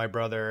studying my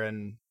brother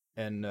and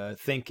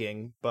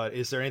thinking, but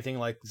is there anything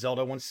like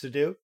Zelda wants to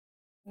do?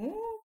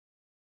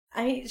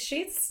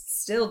 She's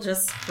still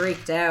just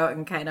freaked out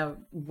and kind of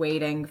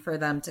waiting for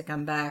them to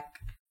come back.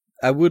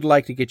 I would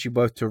like to get you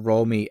both to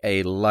roll me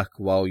a luck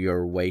while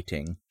you're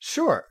waiting.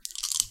 Sure.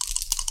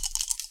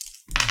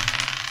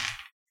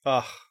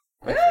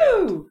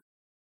 Woo!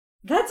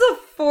 That's a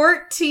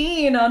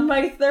 14 on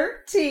my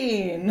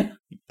 13.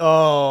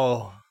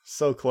 Oh,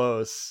 so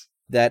close.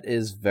 That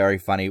is very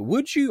funny.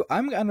 Would you?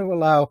 I'm going to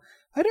allow.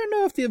 I don't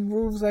know if the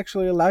rules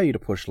actually allow you to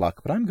push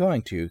luck, but I'm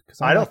going to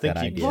because I don't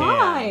think you can.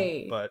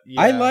 Why? But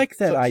yeah, I like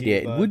that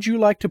idea. Would you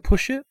like to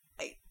push it?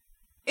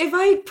 If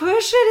I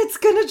push it, it's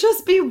gonna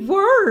just be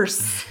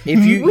worse.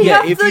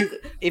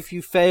 If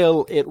you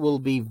fail, it will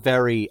be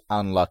very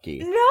unlucky.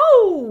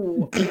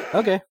 No.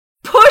 Okay.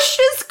 Push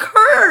is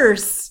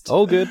cursed.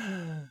 Oh, good.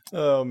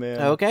 Oh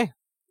man. Okay.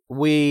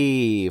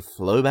 We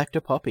flow back to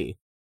Poppy.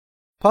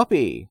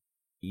 Poppy,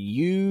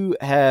 you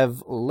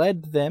have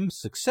led them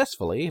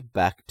successfully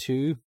back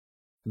to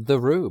the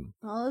room.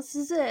 Oh, this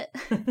is it.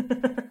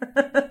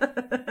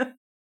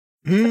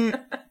 In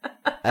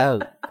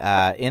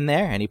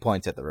there, and he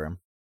points at the room.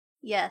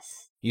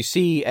 Yes. You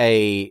see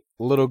a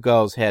little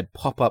girl's head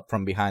pop up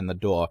from behind the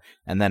door,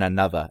 and then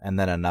another, and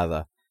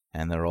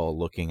they're all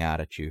looking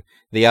out at you.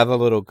 The other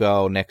little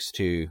girl next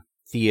to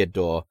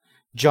Theodore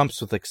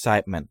jumps with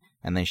excitement,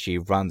 and then she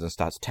runs and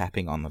starts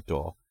tapping on the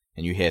door,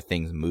 and you hear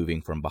things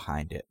moving from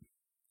behind it.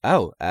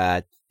 Oh,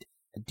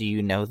 do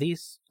you know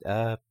these,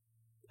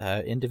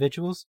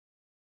 individuals?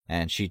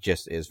 And she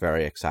just is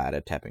very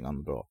excited, tapping on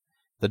the door.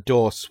 The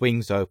door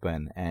swings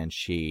open, and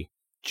she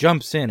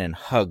jumps in and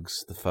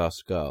hugs the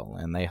first girl,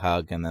 and they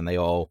hug, and then they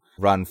all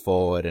run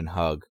forward and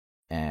hug,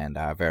 and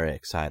are very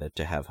excited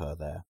to have her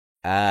there.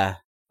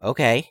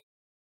 Okay.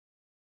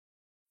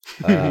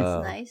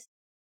 That's nice.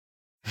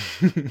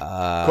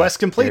 Quest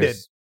completed.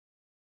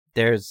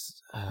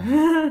 There's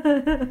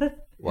 1,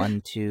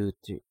 2,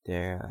 3,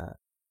 there,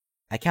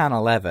 I count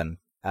 11.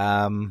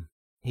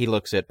 He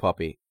looks at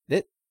Poppy.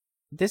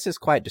 This is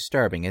quite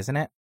disturbing, isn't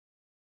it?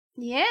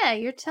 Yeah,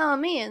 you're telling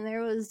me. And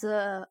there was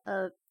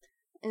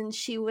and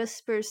she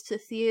whispers to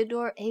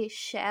Theodore, a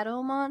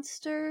shadow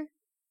monster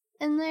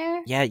in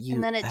there. Yeah,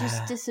 and then it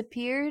just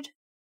disappeared.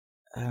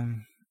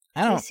 I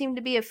don't. You seem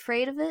to be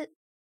afraid of it.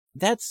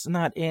 That's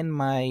not in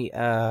my.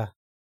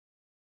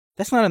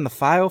 That's not in the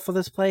file for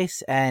this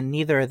place, and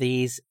neither are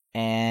these.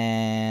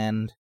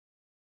 And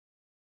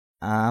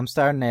I'm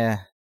starting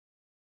to.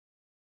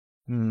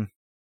 And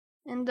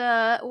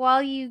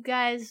while you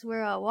guys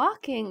were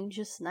walking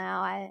just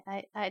now,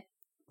 I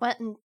went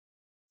and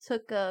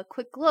took a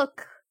quick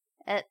look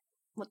at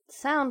what the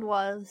sound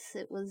was.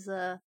 It was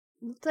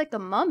looked like a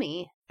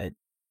mummy.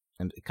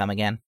 Come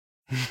again?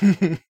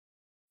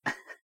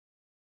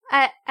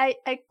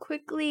 I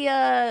quickly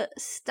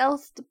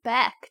stealthed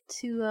back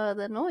to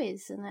the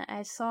noise, and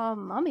I saw a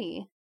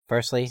mummy.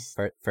 Firstly,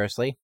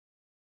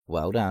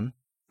 well done.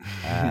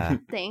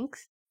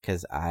 Thanks.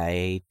 Because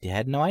I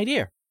had no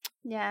idea.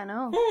 Yeah, I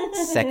know.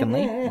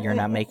 Secondly, you're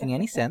not making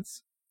any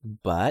sense,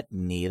 but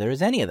neither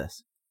is any of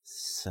this.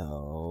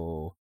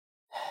 So,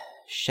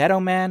 Shadow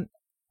Man,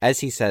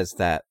 as he says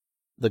that,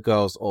 the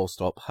girls all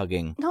stop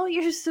hugging. No,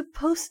 you're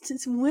supposed to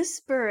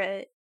whisper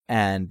it.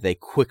 And they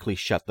quickly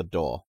shut the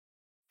door.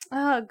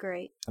 Oh,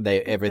 great.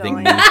 Everything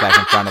moves back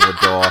in front of the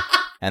door,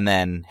 and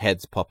then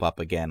heads pop up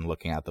again,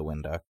 looking out the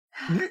window.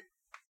 That's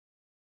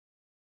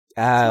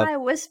why I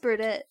whispered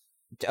it.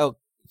 Oh,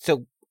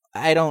 so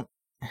I don't...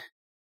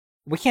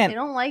 We can't... I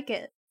don't like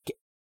it.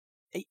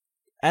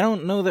 I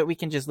don't know that we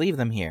can just leave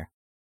them here.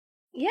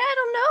 Yeah, I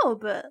don't know,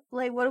 but,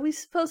 like, what are we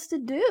supposed to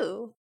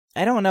do?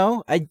 I don't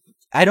know. I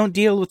don't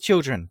deal with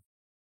children.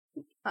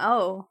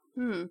 Oh,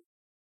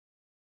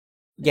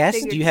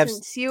 Yes, do you have...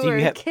 Since you were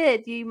a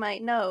kid, you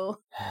might know.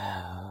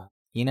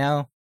 You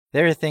know,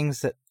 there are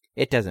things that...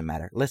 It doesn't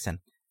matter. Listen,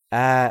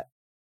 I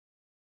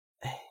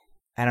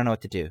don't know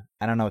what to do.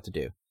 I don't know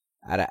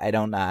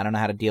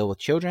how to deal with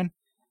children.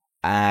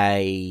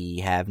 I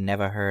have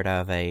never heard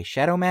of a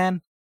Shadow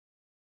Man.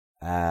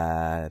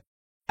 I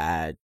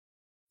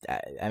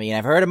mean,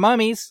 I've heard of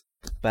mummies,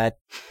 but...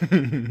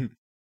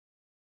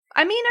 I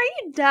I mean, are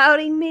you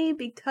doubting me?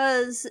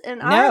 Because in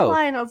our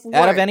line of work...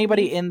 Out of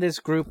anybody in this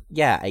group,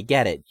 yeah, I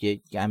get it.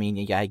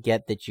 I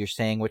get that you're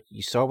saying what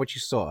you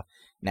saw.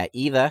 Now,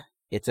 either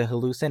it's a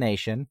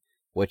hallucination,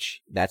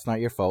 which that's not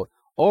your fault,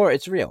 or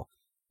it's real.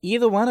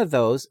 Either one of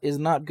those is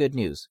not good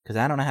news, because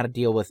I don't know how to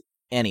deal with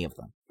any of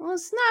them. Well,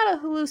 it's not a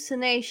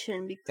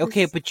hallucination, because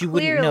okay, but you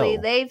wouldn't know. Clearly,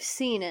 they've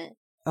seen it.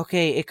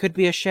 Okay, it could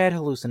be a shared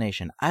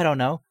hallucination. I don't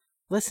know.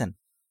 Listen,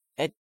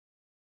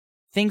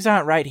 things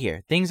aren't right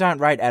here. Things aren't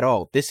right at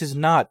all. This is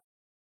not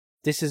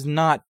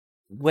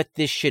what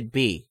this should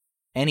be.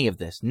 Any of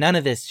this. None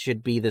of this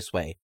should be this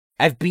way.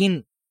 I've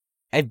been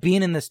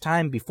in this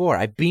time before.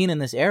 I've been in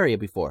this area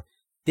before.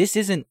 This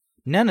isn't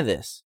none of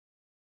this.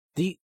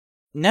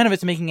 None of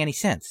it's making any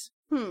sense.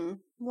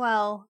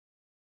 Well,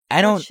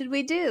 what should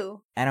we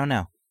do? I don't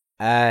know.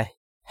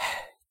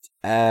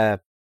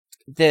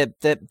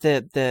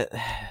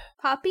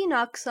 Poppy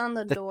knocks on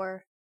the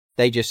door.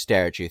 They just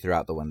stare at you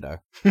throughout the window.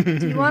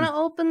 Do you want to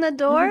open the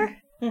door?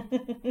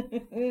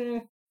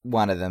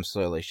 One of them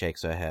slowly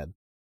shakes her head.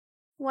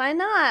 Why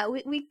not?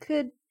 We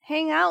could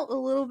hang out a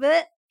little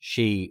bit.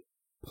 She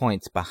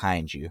points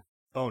behind you.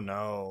 Oh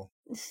no.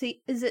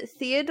 See, is it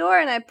Theodore?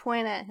 And I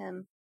point at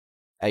him.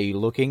 Are you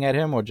looking at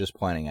him or just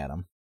pointing at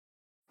him?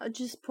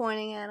 Just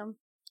pointing at him.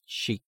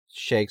 She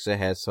shakes her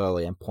head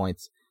slowly and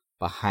points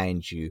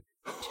behind you,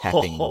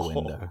 tapping the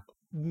window.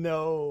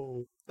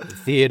 No.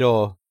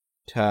 Theodore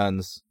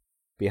turns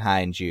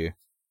behind you.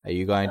 Are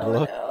you going to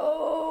look?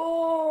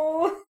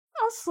 No.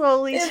 I'll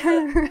slowly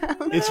turn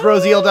around. It's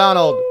Rosie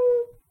O'Donnell.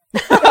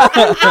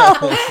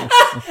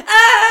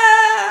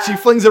 She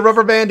flings a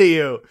rubber band at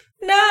you.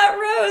 Not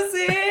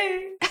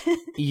Rosie.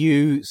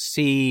 You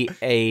see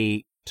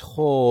a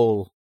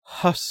tall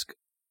husk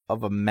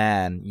of a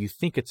man. You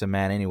think it's a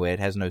man anyway. It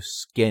has no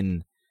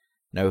skin,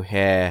 no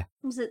hair.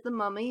 Is it the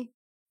mummy?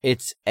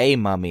 It's a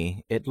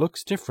mummy. It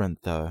looks different,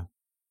 though.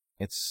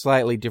 It's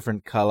slightly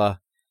different color,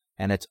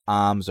 and its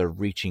arms are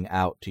reaching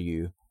out to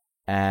you.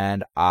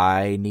 And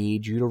I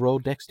need you to roll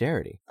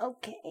dexterity.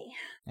 Okay.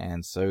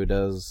 And so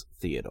does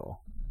Theodore.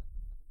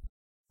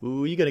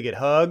 Ooh, you gonna get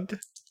hugged?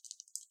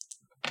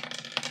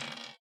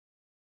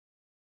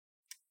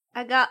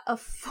 I got a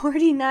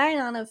 49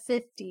 on a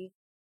 50.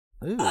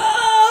 Ooh.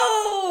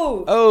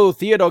 Oh,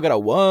 Theodore got a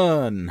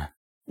 1.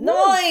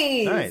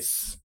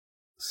 Nice.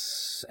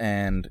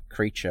 And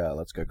creature.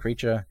 Let's go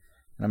creature.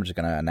 And I'm just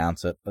going to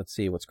announce it. Let's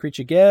see. What's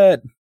creature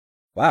get?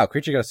 Wow,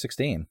 creature got a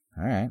 16.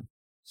 All right.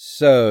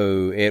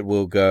 So it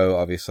will go,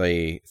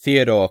 obviously,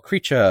 Theodore,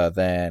 creature,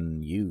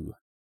 then you,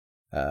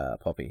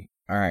 Poppy.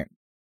 All right.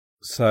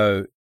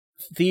 So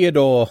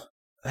Theodore,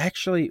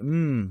 actually,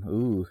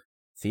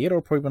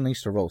 Theodore probably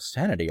needs to roll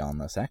sanity on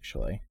this,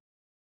 actually.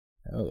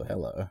 Oh,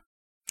 hello.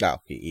 Oh,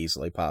 he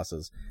easily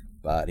passes,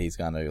 but he's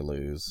going to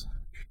lose.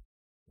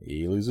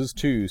 He loses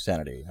 2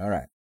 sanity. All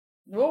right.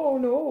 Oh,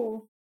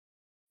 no.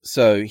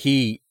 So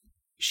he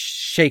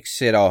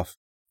shakes it off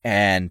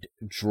and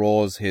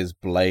draws his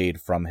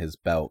blade from his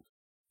belt.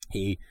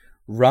 He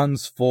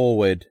runs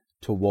forward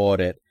toward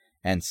it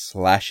and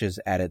slashes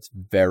at its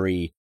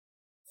very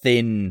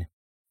thin,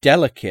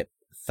 delicate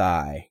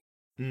thigh.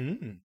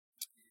 Mm-hmm.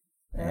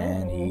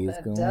 And he's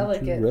going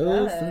to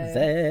roll for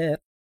that.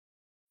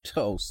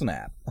 Oh,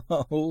 snap.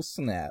 Oh,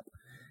 snap.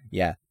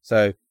 Yeah,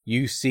 so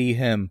you see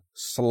him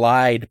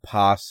slide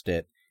past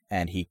it,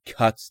 and he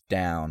cuts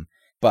down.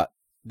 But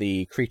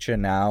the creature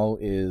now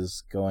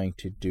is going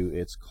to do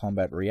its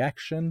combat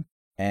reaction,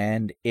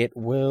 and it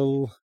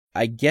will,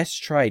 I guess,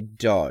 try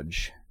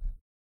dodge.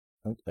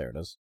 Oh, there it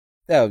is.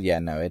 Oh, yeah,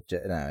 no,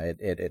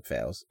 it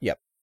fails. Yep.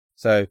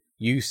 So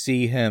you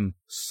see him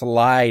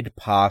slide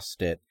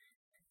past it,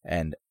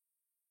 and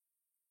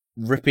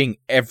ripping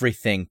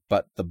everything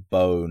but the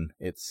bone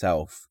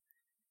itself.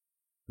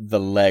 The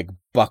leg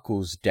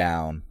buckles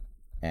down,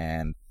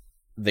 and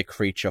the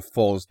creature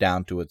falls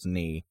down to its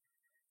knee.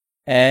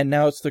 And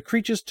now it's the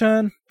creature's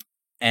turn,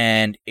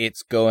 and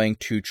it's going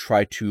to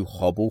try to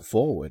hobble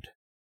forward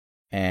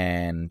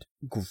and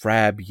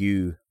grab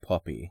you,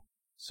 Poppy.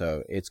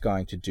 So it's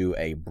going to do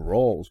a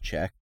brawl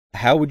check.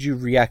 How would you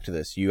react to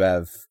this? You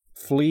have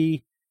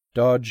flee,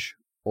 dodge,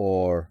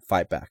 or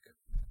fight back?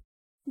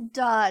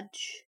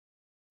 Dodge.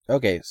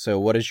 Okay, so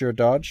what is your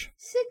dodge?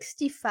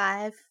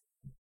 65.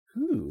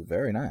 Ooh,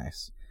 very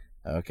nice.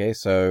 Okay,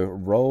 so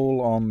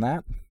roll on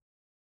that.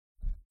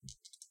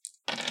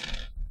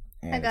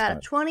 And I got a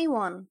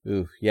 21.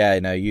 Ooh, yeah,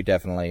 no, you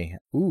definitely...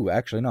 Ooh,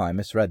 actually, no, I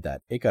misread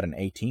that. It got an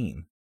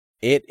 18.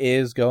 It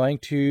is going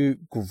to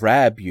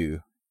grab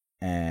you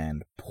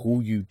and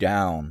pull you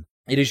down.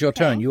 It is your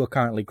turn. You are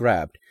currently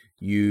grabbed.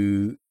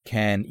 You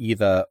can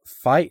either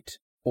fight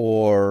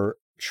or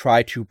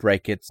try to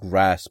break its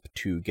grasp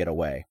to get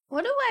away.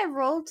 What do I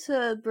roll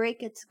to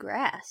break its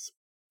grasp?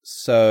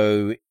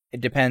 So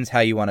it depends how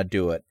you want to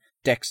do it.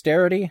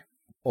 Dexterity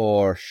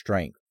or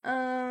strength?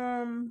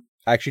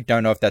 I actually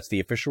don't know if that's the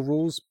official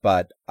rules,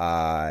 but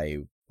I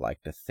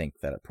like to think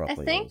that it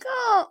probably is.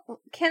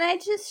 Can I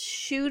just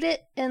shoot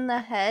it in the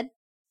head?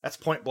 That's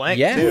point blank,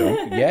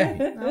 too.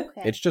 Yeah.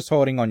 Okay. It's just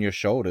holding on your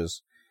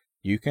shoulders.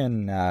 You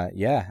can,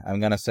 I'm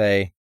gonna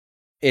say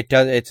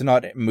it's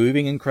not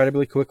moving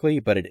incredibly quickly,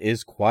 but it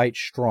is quite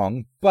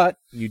strong. But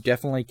you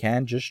definitely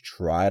can just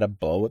try to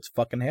blow its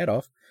fucking head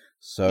off.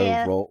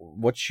 So roll.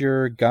 What's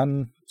your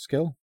gun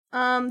skill?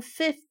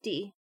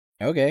 50.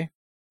 Okay.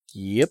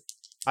 Yep.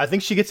 I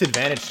think she gets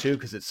advantage too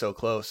because it's so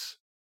close.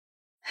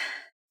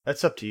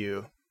 That's up to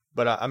you,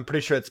 but I'm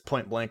pretty sure it's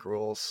point blank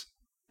rules.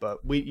 But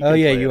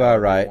you are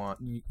right.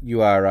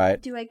 You are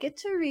right. Do I get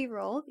to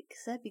re-roll?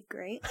 Because that'd be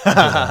great.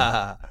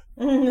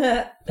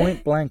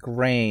 Point blank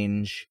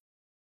range.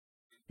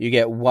 You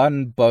get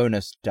 1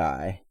 bonus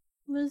die.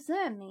 What does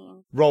that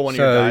mean? Roll one of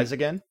your dice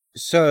again.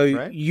 So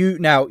right?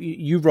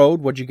 you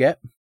rolled. What'd you get?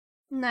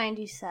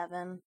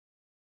 97.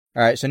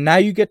 All right. So now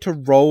you get to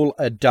roll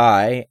a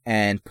die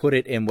and put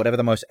it in whatever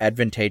the most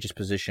advantageous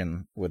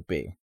position would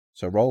be.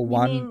 So roll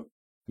one.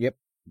 Yep,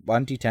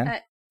 1d10.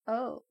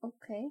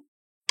 Okay.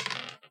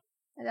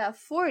 I got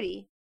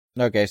 40.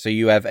 Okay, so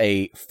you have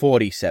a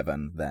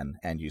 47 then,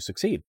 and you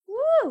succeed.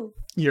 Woo!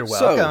 You're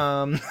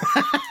welcome.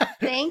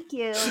 Thank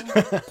you.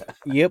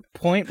 Yep,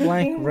 point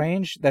blank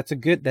range. That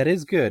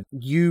is good.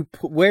 You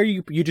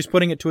just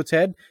putting it to its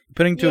head?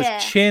 Putting it to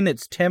its chin,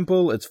 its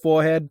temple, its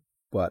forehead?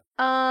 What?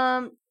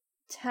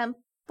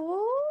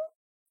 Temple?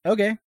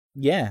 Okay.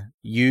 Yeah.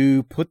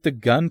 You put the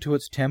gun to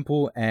its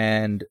temple,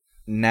 and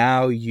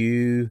now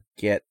you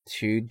get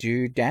to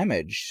do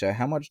damage. So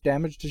how much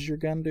damage does your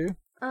gun do?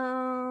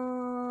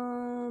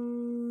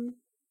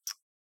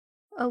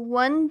 A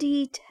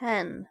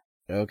 1d10.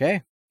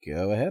 Okay,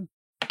 go ahead.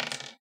 I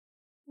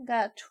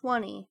got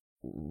 20.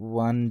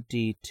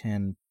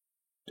 1d10.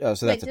 Oh,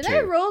 so that's a 2. Did I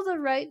roll the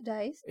right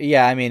dice?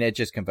 Yeah, I mean, it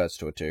just converts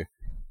to a 2.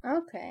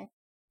 Okay.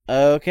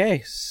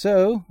 Okay,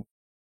 so,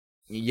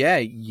 yeah,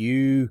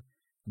 you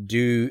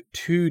do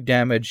 2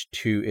 damage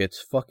to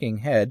its fucking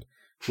head,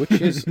 which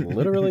is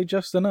literally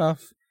just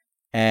enough.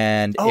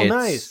 And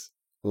nice.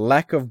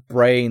 Lack of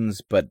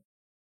brains, but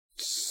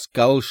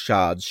skull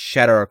shards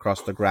shatter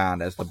across the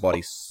ground as the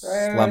body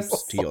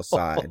slumps to your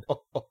side.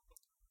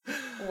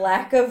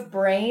 Lack of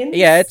brains?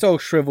 Yeah, it's all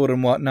shriveled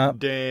and whatnot.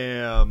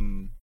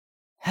 Damn.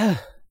 Good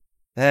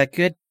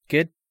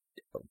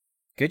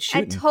shooting.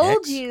 I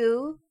told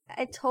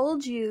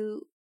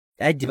you.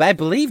 I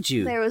believed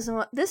you. There was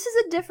this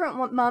is a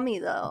different mummy,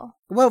 though.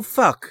 Well,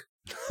 fuck.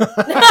 The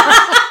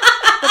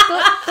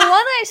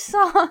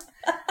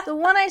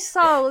one I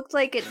saw looked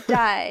like it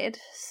died.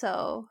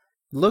 So.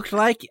 Looked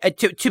like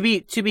to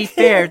be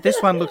fair,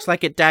 this one looks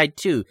like it died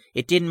too.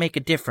 It didn't make a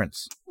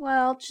difference.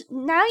 Well,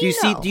 now do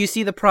you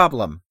see the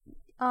problem?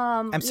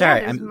 I'm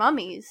sorry. There's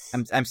mummies.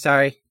 I'm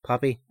sorry,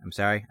 Poppy. I'm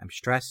sorry. I'm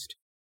stressed.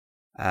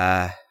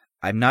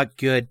 I'm not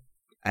good.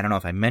 I don't know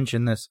if I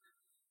mentioned this.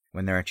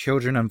 When there are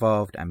children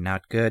involved, I'm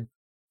not good.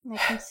 I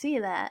can see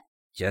that.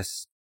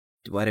 Just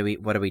what do we?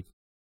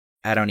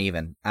 I don't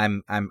even.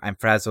 I'm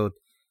frazzled.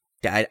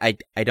 I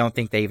don't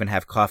think they even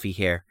have coffee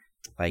here.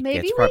 Like,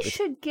 maybe we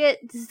should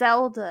get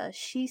Zelda.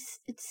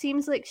 It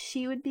seems like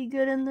she would be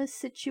good in this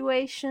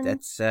situation.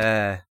 That's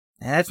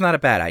not a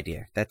bad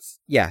idea. That's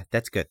good.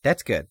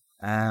 That's good.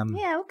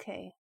 Yeah,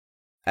 okay.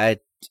 Are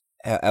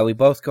we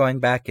both going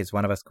back? Is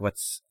one of us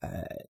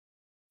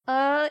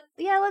yeah,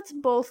 let's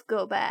both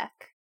go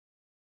back.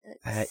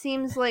 It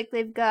seems like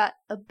they've got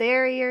a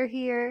barrier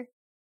here.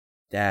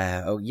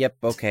 Yep,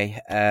 okay.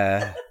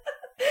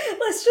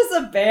 Let's just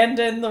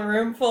abandon the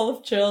room full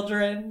of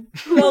children.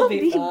 We'll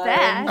be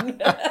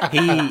fine.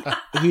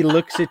 He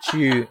looks at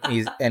you,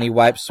 and he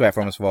wipes sweat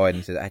from his forehead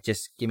and says,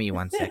 "Just give me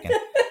 1 second."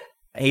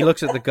 He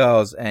looks at the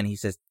girls and he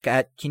says,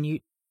 "God, can you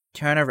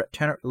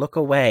look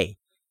away?"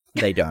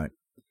 They don't.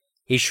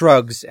 He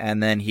shrugs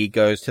and then he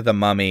goes to the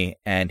mummy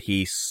and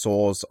he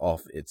saws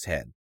off its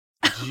head.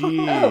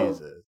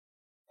 Jesus.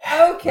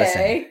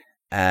 Okay.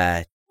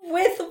 Listen,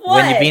 with what?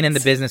 When you've been in the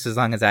business as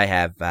long as I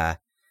have,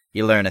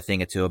 you learn a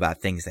thing or two about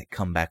things that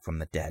come back from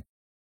the dead.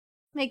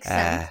 Makes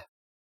sense.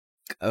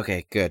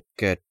 Okay, good.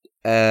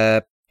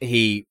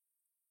 He,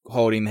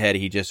 holding the head,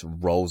 he just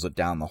rolls it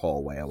down the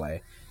hallway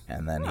away.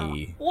 And then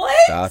he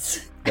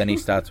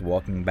starts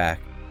walking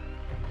back.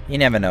 You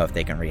never know if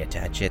they can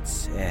reattach.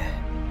 It's,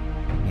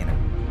 you know.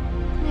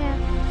 Yeah.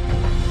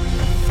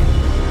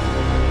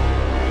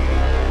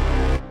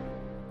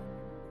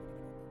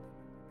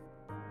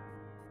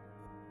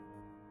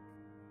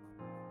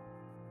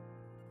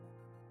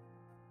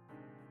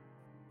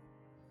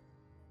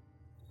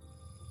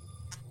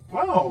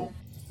 Wow.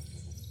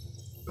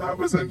 That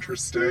was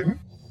interesting.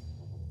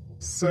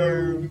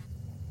 So,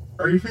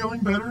 are you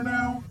feeling better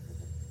now?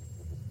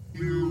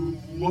 You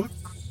look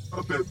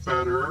a bit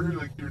better,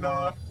 like you're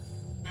not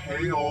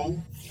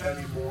pale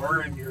anymore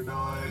and you're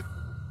not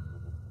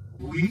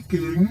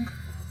leaking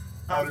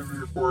out of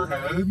your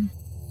forehead.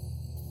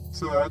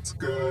 So that's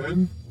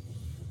good.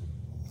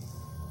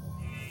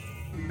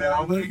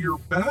 Now that you're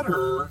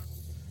better,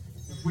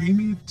 we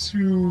need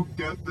to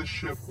get the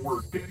ship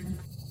working.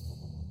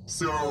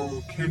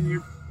 So can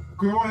you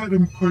go ahead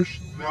and push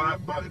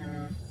that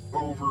button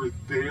over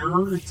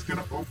there? It's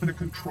going to open a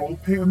control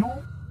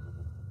panel.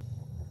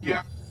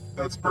 Yeah,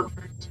 that's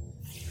perfect.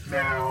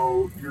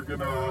 Now, you're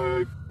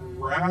gonna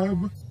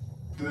grab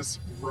this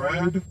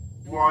red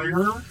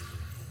wire.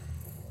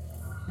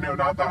 No,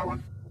 not that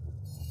one.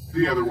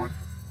 The other one.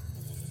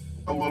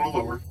 A little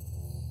lower.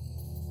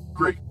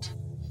 Great.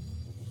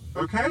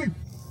 Okay.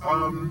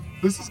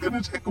 This is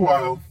gonna take a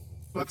while.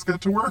 Let's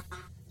get to work.